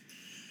thing.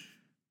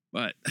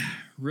 But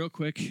real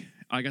quick,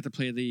 I got to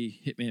play the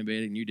Hitman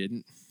beta and you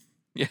didn't.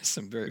 Yes,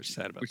 I'm very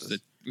sad about this.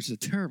 Which is a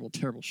terrible,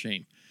 terrible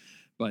shame.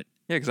 But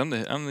yeah, because I'm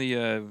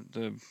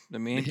the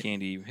Man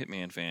Candy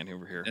Hitman fan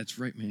over here. That's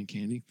right, Man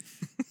Candy.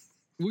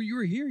 Well, you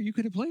were here. You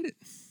could have played it.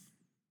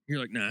 You're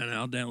like, nah,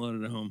 I'll download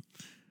it at home.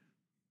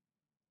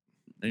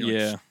 And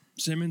yeah. Like,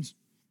 Simmons,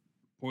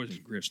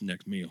 poison Griff's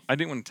next meal. I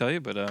didn't want to tell you,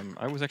 but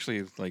I was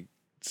actually like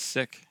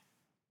sick.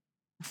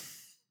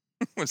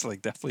 Was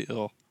like deathly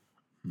ill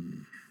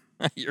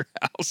at your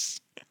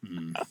house.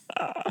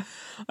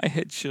 I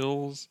had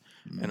chills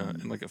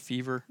and like a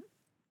fever.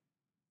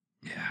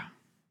 Yeah.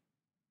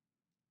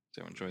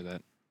 So enjoy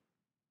that.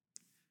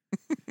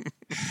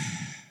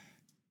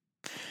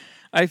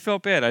 I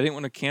felt bad. I didn't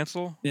want to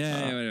cancel. Yeah,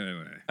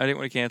 I didn't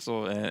want to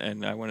cancel,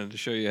 and I wanted to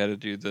show you how to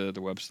do the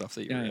web stuff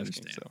that you were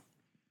asking. So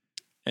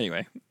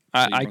anyway,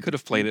 I could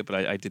have played it,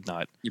 but I did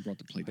not. You brought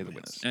the play the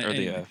witness.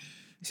 Anyway,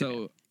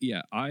 so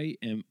yeah, I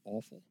am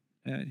awful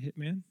at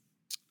Hitman.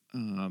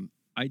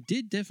 I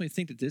did definitely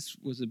think that this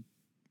was a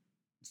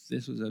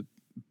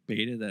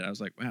beta that I was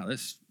like, wow,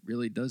 this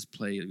really does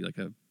play like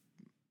a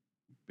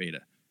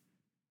beta.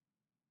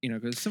 You know,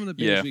 because some of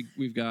the betas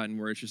we've gotten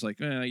where it's just like,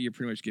 you're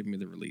pretty much giving me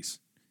the release.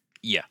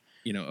 Yeah.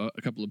 You know,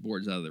 a couple of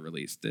boards out of the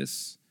release.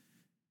 This,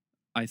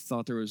 I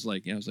thought there was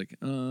like, I was like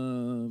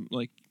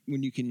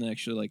when you can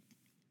actually like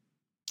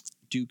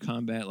do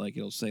combat, like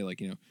it'll say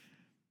like,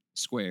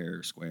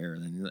 square,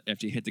 and then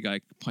after you hit the guy,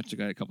 punch the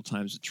guy a couple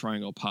times, the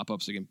triangle pop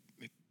up so you can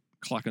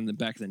clock on the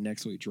back of the neck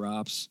so he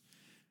drops.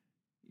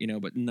 You know,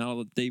 but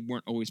now they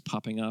weren't always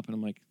popping up, and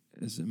I'm like,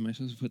 am I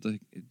supposed to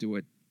do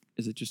it?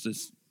 Is it just a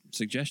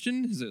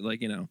suggestion? Is it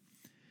like,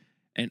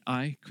 and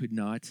I could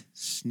not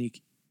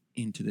sneak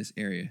into this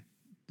area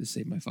to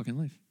save my fucking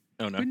life.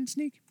 Oh no. Couldn't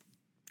sneak.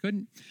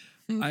 Couldn't.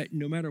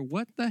 No matter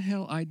what the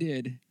hell I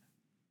did,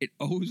 it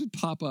always would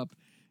pop up,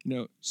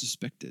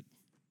 suspected,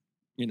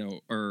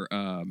 or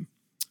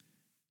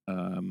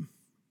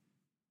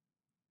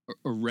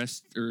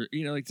arrest, or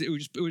like it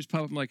would just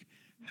pop up. I'm like,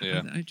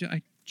 yeah.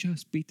 I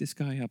just beat this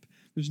guy up.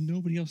 There's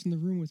nobody else in the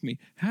room with me.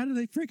 How do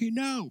they freaking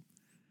know?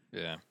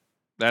 Yeah,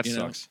 that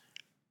sucks.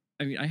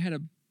 I mean, I had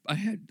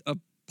a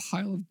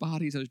pile of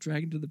bodies I was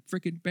dragging to the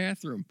freaking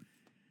bathroom.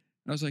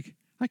 I was like,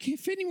 I can't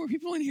fit any more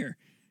people in here.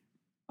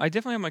 I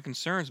definitely have my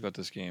concerns about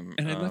this game.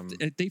 And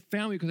they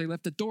found me because I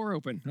left the door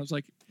open. I was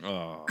like,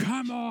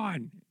 come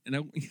on. And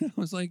I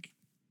was like,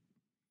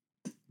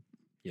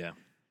 yeah.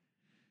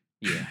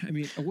 I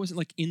mean, I wasn't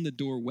like in the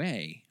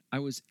doorway. I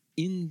was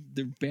in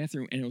the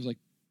bathroom and it was like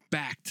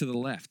back to the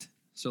left.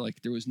 So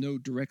like there was no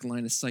direct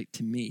line of sight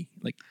to me.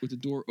 Like with the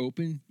door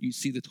open, you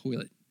see the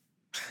toilet.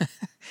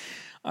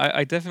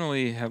 I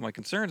definitely have my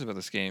concerns about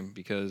this game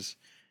because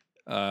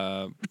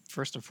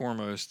first and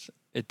foremost,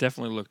 it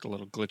definitely looked a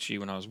little glitchy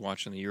when I was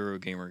watching the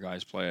Eurogamer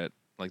guys play it.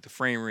 Like the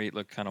frame rate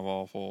looked kind of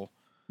awful.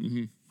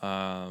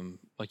 Mm-hmm.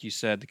 Like you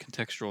said, the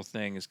contextual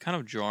thing is kind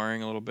of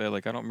jarring a little bit.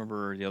 Like I don't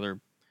remember the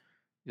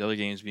other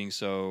games being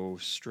so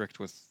strict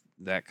with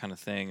that kind of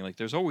thing. Like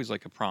there's always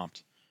like a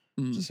prompt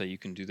to say you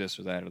can do this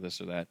or that or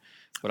this or that.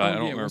 But I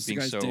don't remember being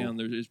the guy's so down,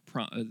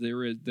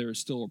 there are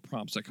still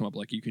prompts that come up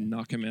like you can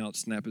knock him out,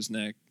 snap his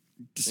neck,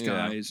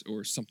 disguise,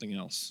 or something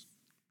else.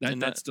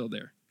 That's still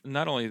there.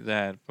 Not only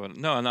that, but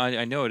no, and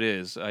I know it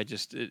is. I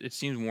just it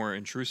seems more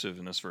intrusive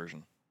in this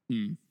version.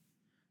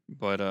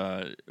 But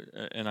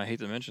and I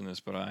hate to mention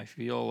this, but I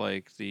feel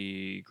like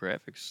the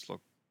graphics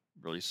look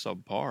really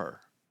subpar.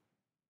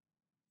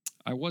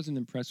 I wasn't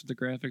impressed with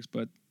the graphics,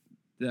 but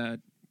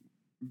that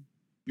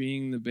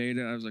being the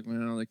beta, I was like,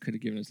 well, they could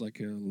have given us like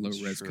a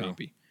low-res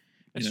copy.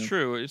 It's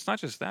true. It's not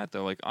just that,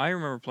 though. Like, I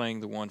remember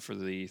playing the one for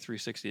the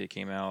 360 that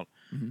came out,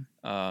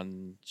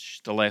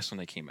 the last one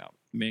that came out.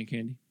 Man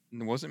Candy?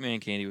 It wasn't Man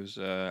Candy. It was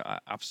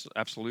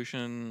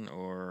Absolution,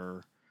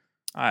 or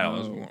I don't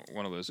know. It was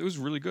one of those. It was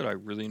really good. I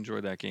really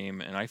enjoyed that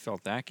game, and I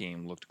felt that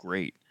game looked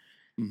great.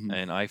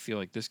 And I feel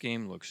like this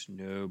game looks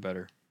no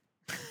better.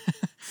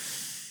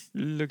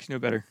 Looks no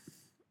better.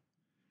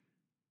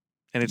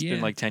 And it's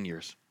been like 10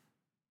 years.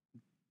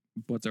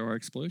 But there are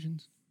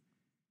explosions.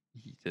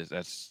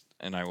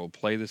 And I will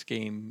play this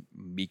game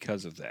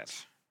because of that.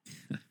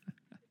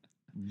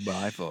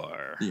 By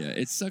far. Yeah,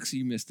 it sucks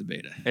you missed the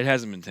beta. It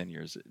hasn't been 10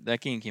 years.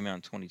 That game came out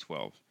in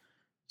 2012.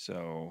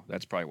 So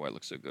that's probably why it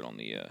looks so good on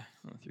the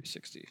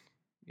 360.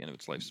 The end of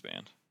its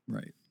lifespan.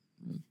 Right.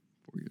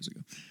 4 years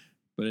ago.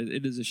 But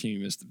it is a shame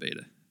you missed the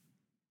beta.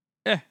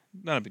 Yeah,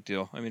 not a big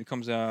deal. I mean, it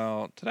comes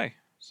out today.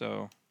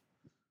 So.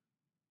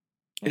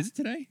 Yeah. Is it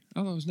today?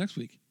 Oh, it was next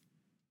week.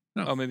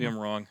 Oh, maybe I'm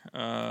wrong.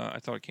 I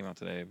thought it came out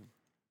today.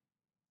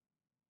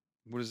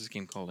 What is this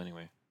game called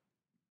anyway?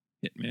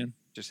 Hitman.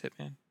 Just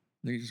Hitman?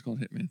 I think it's just called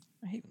Hitman.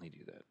 I hate when they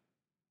do that.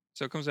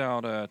 So it comes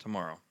out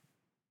tomorrow.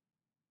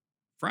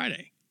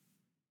 Friday.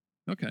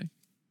 Okay.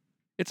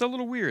 It's a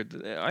little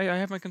weird. I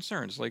have my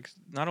concerns. Like,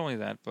 not only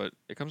that, but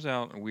it comes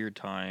out in a weird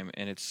time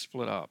and it's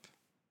split up.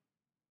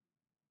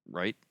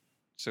 Right?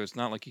 So it's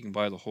not like you can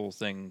buy the whole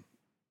thing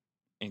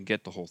and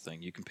get the whole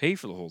thing. You can pay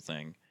for the whole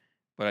thing,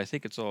 but I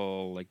think it's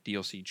all like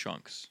DLC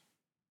chunks.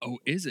 Oh,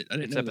 is it? I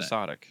didn't know that. It's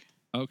episodic.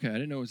 Okay, I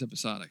didn't know it was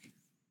episodic.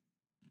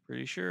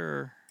 Pretty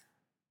sure.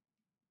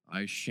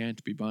 I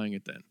shan't be buying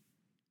it then.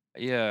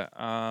 Yeah.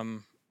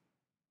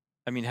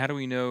 I mean, how do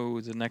we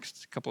know the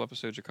next couple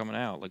episodes are coming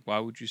out? Like, why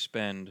would you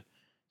spend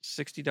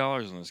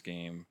 $60 on this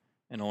game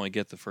and only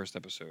get the first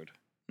episode?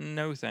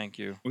 No, thank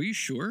you. Are you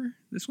sure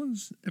this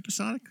one's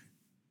episodic?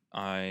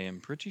 I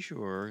am pretty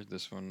sure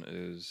this one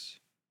is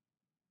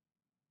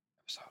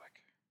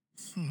episodic.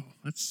 Oh,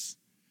 that's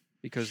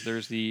because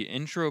there's the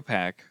intro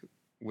pack,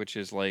 which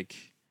is like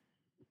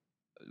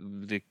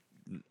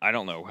I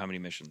don't know how many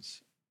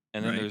missions,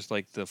 and then there's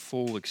like the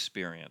full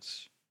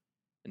experience.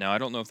 Now I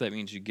don't know if that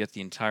means you get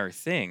the entire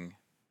thing.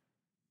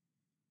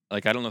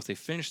 Like I don't know if they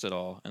finished it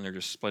all and they're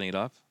just splitting it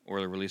up, or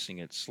they're releasing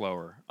it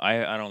slower.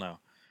 I don't know.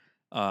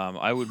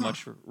 I would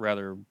much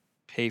rather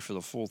pay for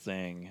the full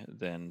thing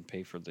than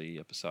pay for the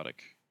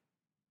episodic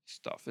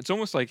stuff. It's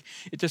almost like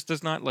it just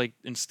does not like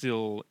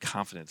instill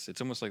confidence. It's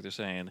almost like they're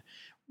saying,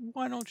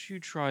 "Why don't you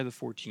try the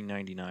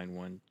 $14.99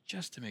 one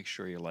just to make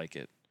sure you like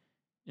it,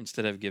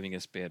 instead of giving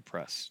us bad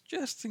press,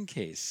 just in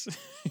case."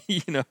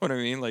 You know what I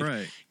mean?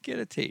 Like, get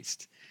a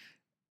taste.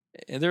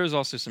 And there was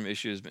also some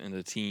issues in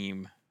the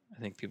team.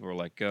 I think people were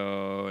like,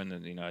 "Go," and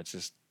then it's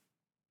just,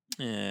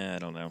 I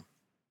don't know.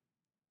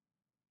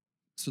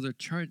 So they're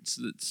charged.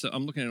 So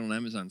I'm looking at it on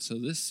Amazon. So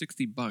this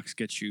 $60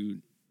 gets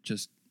you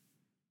just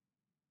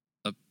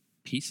a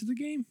piece of the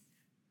game?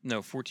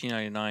 No,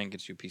 $14.99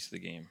 gets you a piece of the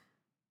game.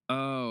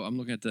 Oh, I'm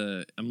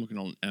looking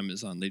on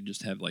Amazon. They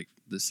just have like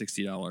the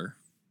 $60.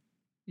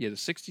 Yeah, the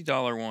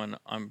 $60 one.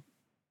 I'm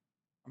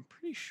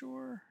pretty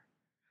sure.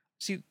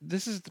 See,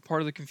 this is the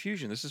part of the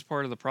confusion. This is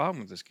part of the problem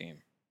with this game.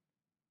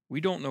 We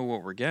don't know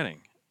what we're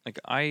getting. Like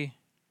I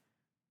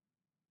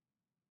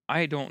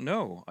don't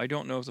know. I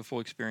don't know if the full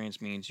experience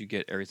means you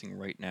get everything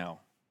right now.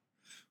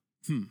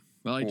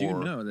 Well, I do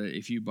know that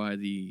if you buy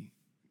the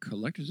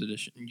collector's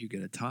edition, you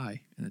get a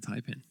tie and a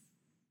tie pin.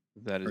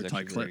 That is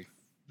actually very,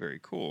 very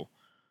cool.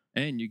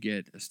 And you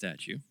get a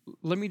statue.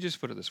 Let me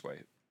just put it this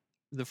way.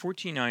 The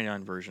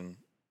 $14.99 version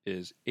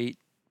is 8.6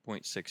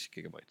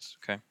 gigabytes,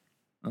 okay?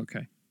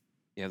 Okay.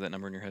 You have that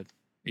number in your head?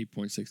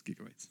 8.6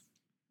 gigabytes.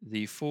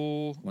 The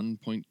full...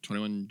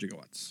 1.21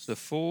 gigawatts. The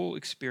full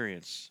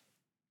experience,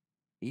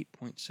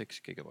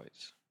 8.6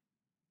 gigabytes.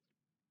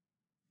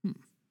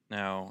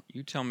 Now,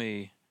 you tell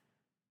me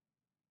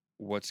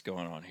what's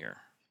going on here.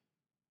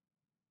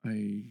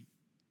 I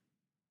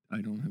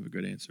don't have a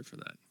good answer for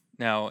that.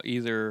 Now,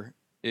 either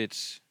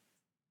it's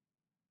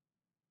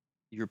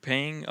you're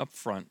paying up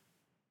front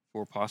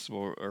for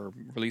possible or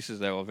releases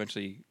that will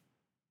eventually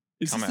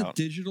come out. Is this a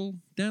digital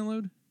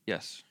download?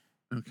 Yes.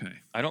 Okay.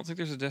 I don't think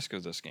there's a disc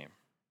of this game.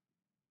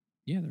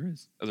 Yeah, there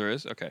is. Oh, there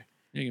is? Okay.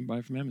 Yeah, you can buy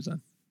it from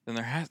Amazon. Then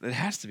it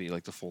has to be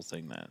like the full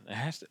thing, man. It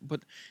has to.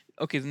 But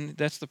okay, then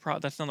that's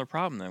another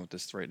problem then with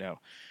this right now.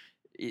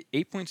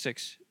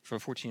 8.6 for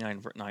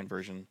 14.9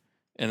 version,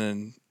 and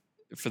then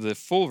for the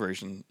full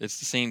version, it's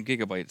the same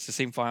gigabyte. It's the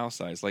same file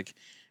size. Like,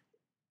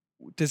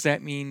 does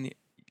that mean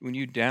when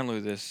you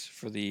download this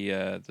for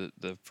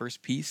the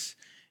first piece,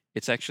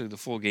 it's actually the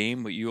full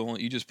game, but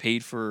you just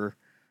paid for,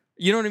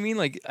 you know what I mean?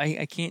 Like,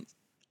 I can't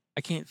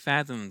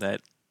fathom that.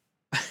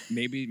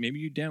 Maybe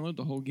you download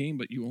the whole game,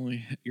 but you're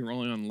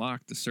only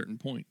unlocked a certain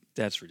point.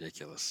 That's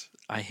ridiculous.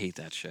 I hate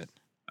that shit.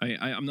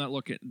 I'm not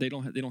looking. They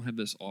don't have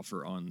this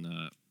offer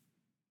on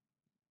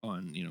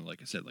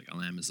like I said, like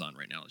on Amazon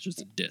right now. It's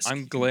just a disc.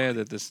 I'm glad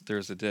that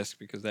there's a disc,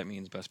 because that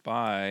means Best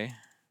Buy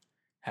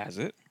has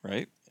it,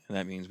 right? And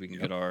that means we can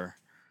get our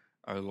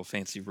little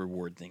fancy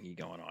reward thingy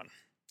going on.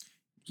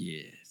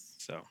 Yes.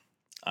 So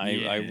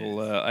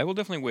I will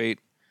definitely wait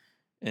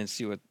and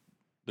see what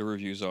the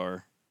reviews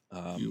are.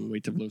 You'll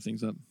wait to blow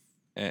things up,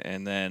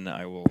 and then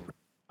I will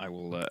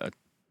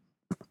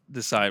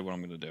decide what I'm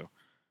going to do,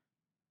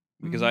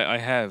 because I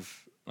have,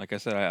 like I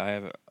said, I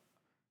have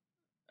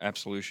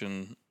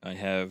Absolution, I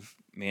have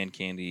Man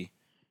Candy.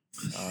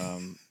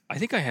 I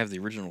think I have the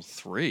original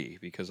 3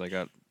 because I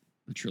got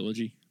the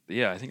trilogy.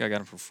 Yeah, I think I got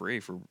them for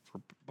free for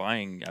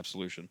buying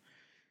Absolution.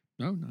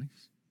 Oh,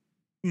 nice.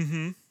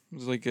 Mm-hmm. It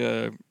was like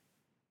a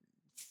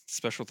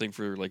special thing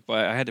for like,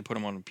 I had to put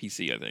them on a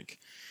PC, I think.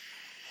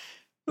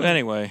 But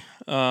anyway,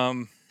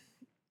 I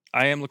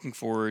am looking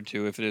forward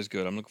to, if it is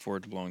good, I'm looking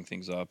forward to blowing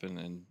things up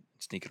and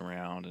sneaking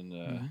around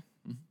and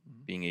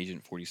being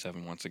Agent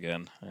 47 once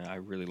again. I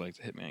really like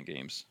the Hitman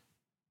games.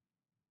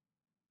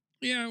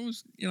 Yeah, it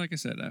was, like I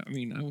said, I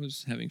mean, I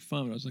was having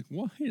fun. I was like,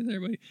 why is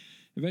everybody...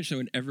 Eventually,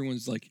 when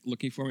everyone's like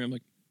looking for me, I'm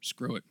like,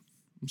 screw it.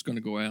 I'm just going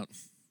to go out.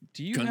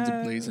 Do you Guns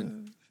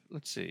blazing.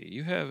 let's see.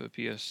 You have a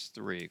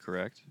PS3,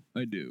 correct?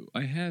 I do.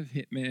 I have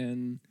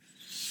Hitman.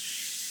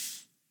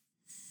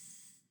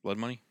 Blood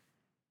Money?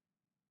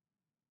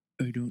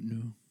 I don't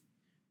know.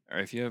 All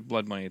right, if you have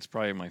Blood Money, it's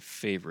probably my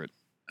favorite.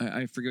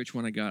 I forget which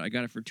one I got. I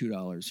got it for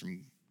 $2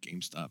 from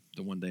GameStop.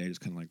 The one day I just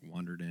kind of like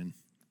wandered in.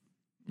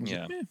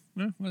 Yeah. Like,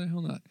 well, why the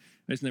hell not?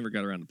 I just never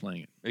got around to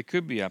playing it. It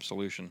could be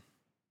Absolution.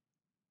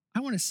 I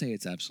want to say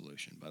it's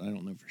Absolution, but I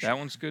don't know for sure. That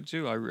one's good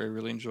too. I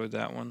really enjoyed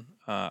that one.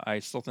 I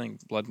still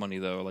think Blood Money,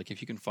 though, like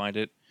if you can find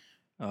it,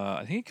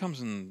 I think it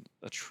comes in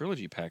a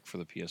trilogy pack for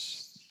the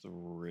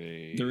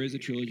PS3. There is a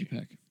trilogy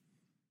pack.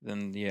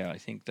 Then, yeah, I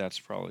think that's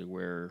probably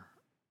where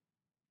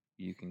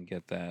you can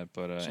get that.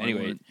 But so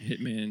anyway.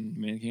 Hitman,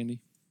 Man Candy?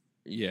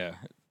 Yeah.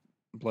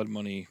 Blood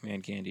Money,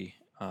 Man Candy.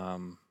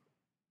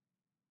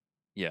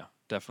 Yeah,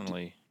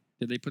 definitely.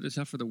 Did they put this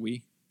out for the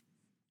Wii?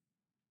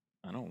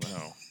 I don't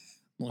know.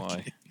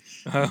 Why?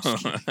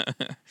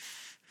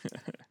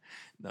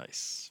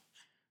 Nice.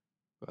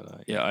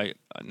 But yeah, I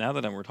now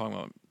that we're talking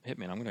about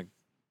Hitman, I'm gonna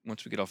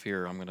once we get off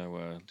here, I'm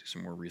gonna do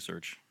some more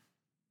research.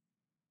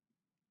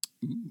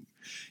 Ooh.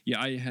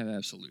 Yeah, I have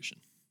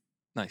Absolution.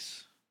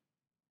 Nice.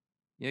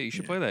 Yeah, you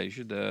should play that. You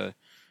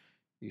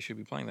should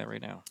be playing that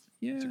right now.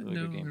 Yeah, it's a really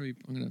good game.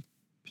 I'm gonna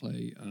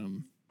play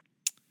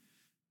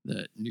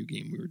that new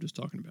game we were just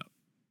talking about.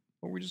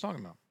 What were we just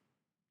talking about?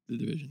 The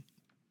Division.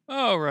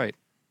 Oh, right.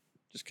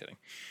 Just kidding.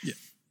 Yeah.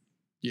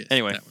 Yeah.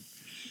 Anyway, that one.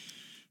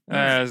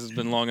 This has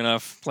been long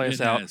enough. Play us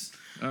out.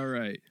 All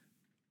right.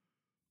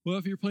 Well,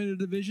 if you're playing The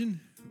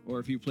Division, or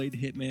if you played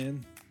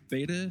Hitman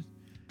Beta,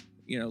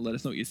 let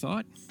us know what you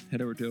thought.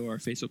 Head over to our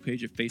Facebook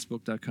page at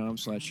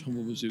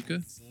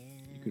facebook.com/HumbleBazooka.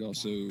 You could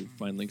also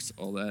find links to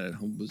all that at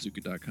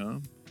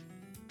humblebazooka.com.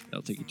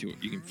 That'll take you to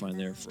what you can find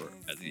there for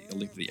a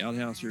link to the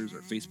Outhousers,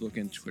 our Facebook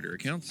and Twitter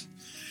accounts.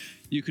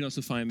 You can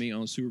also find me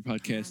on Super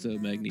Podcast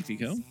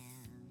Magnifico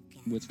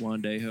with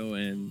Juan Dejo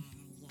and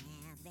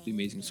the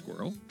Amazing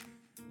Squirrel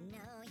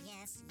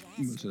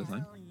most of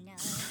the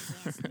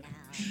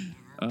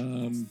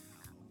time.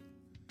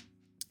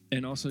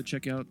 And also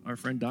check out our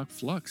friend Doc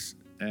Flux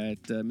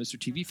at Mr.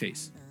 TV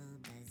Face.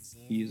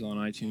 He's on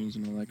iTunes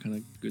and all that kind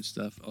of good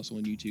stuff, also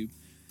on YouTube.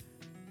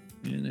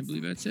 And I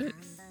believe that's it.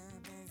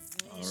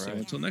 All right. So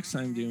until next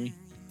time, Doomy,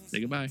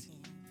 say goodbye.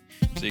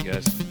 See you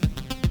guys.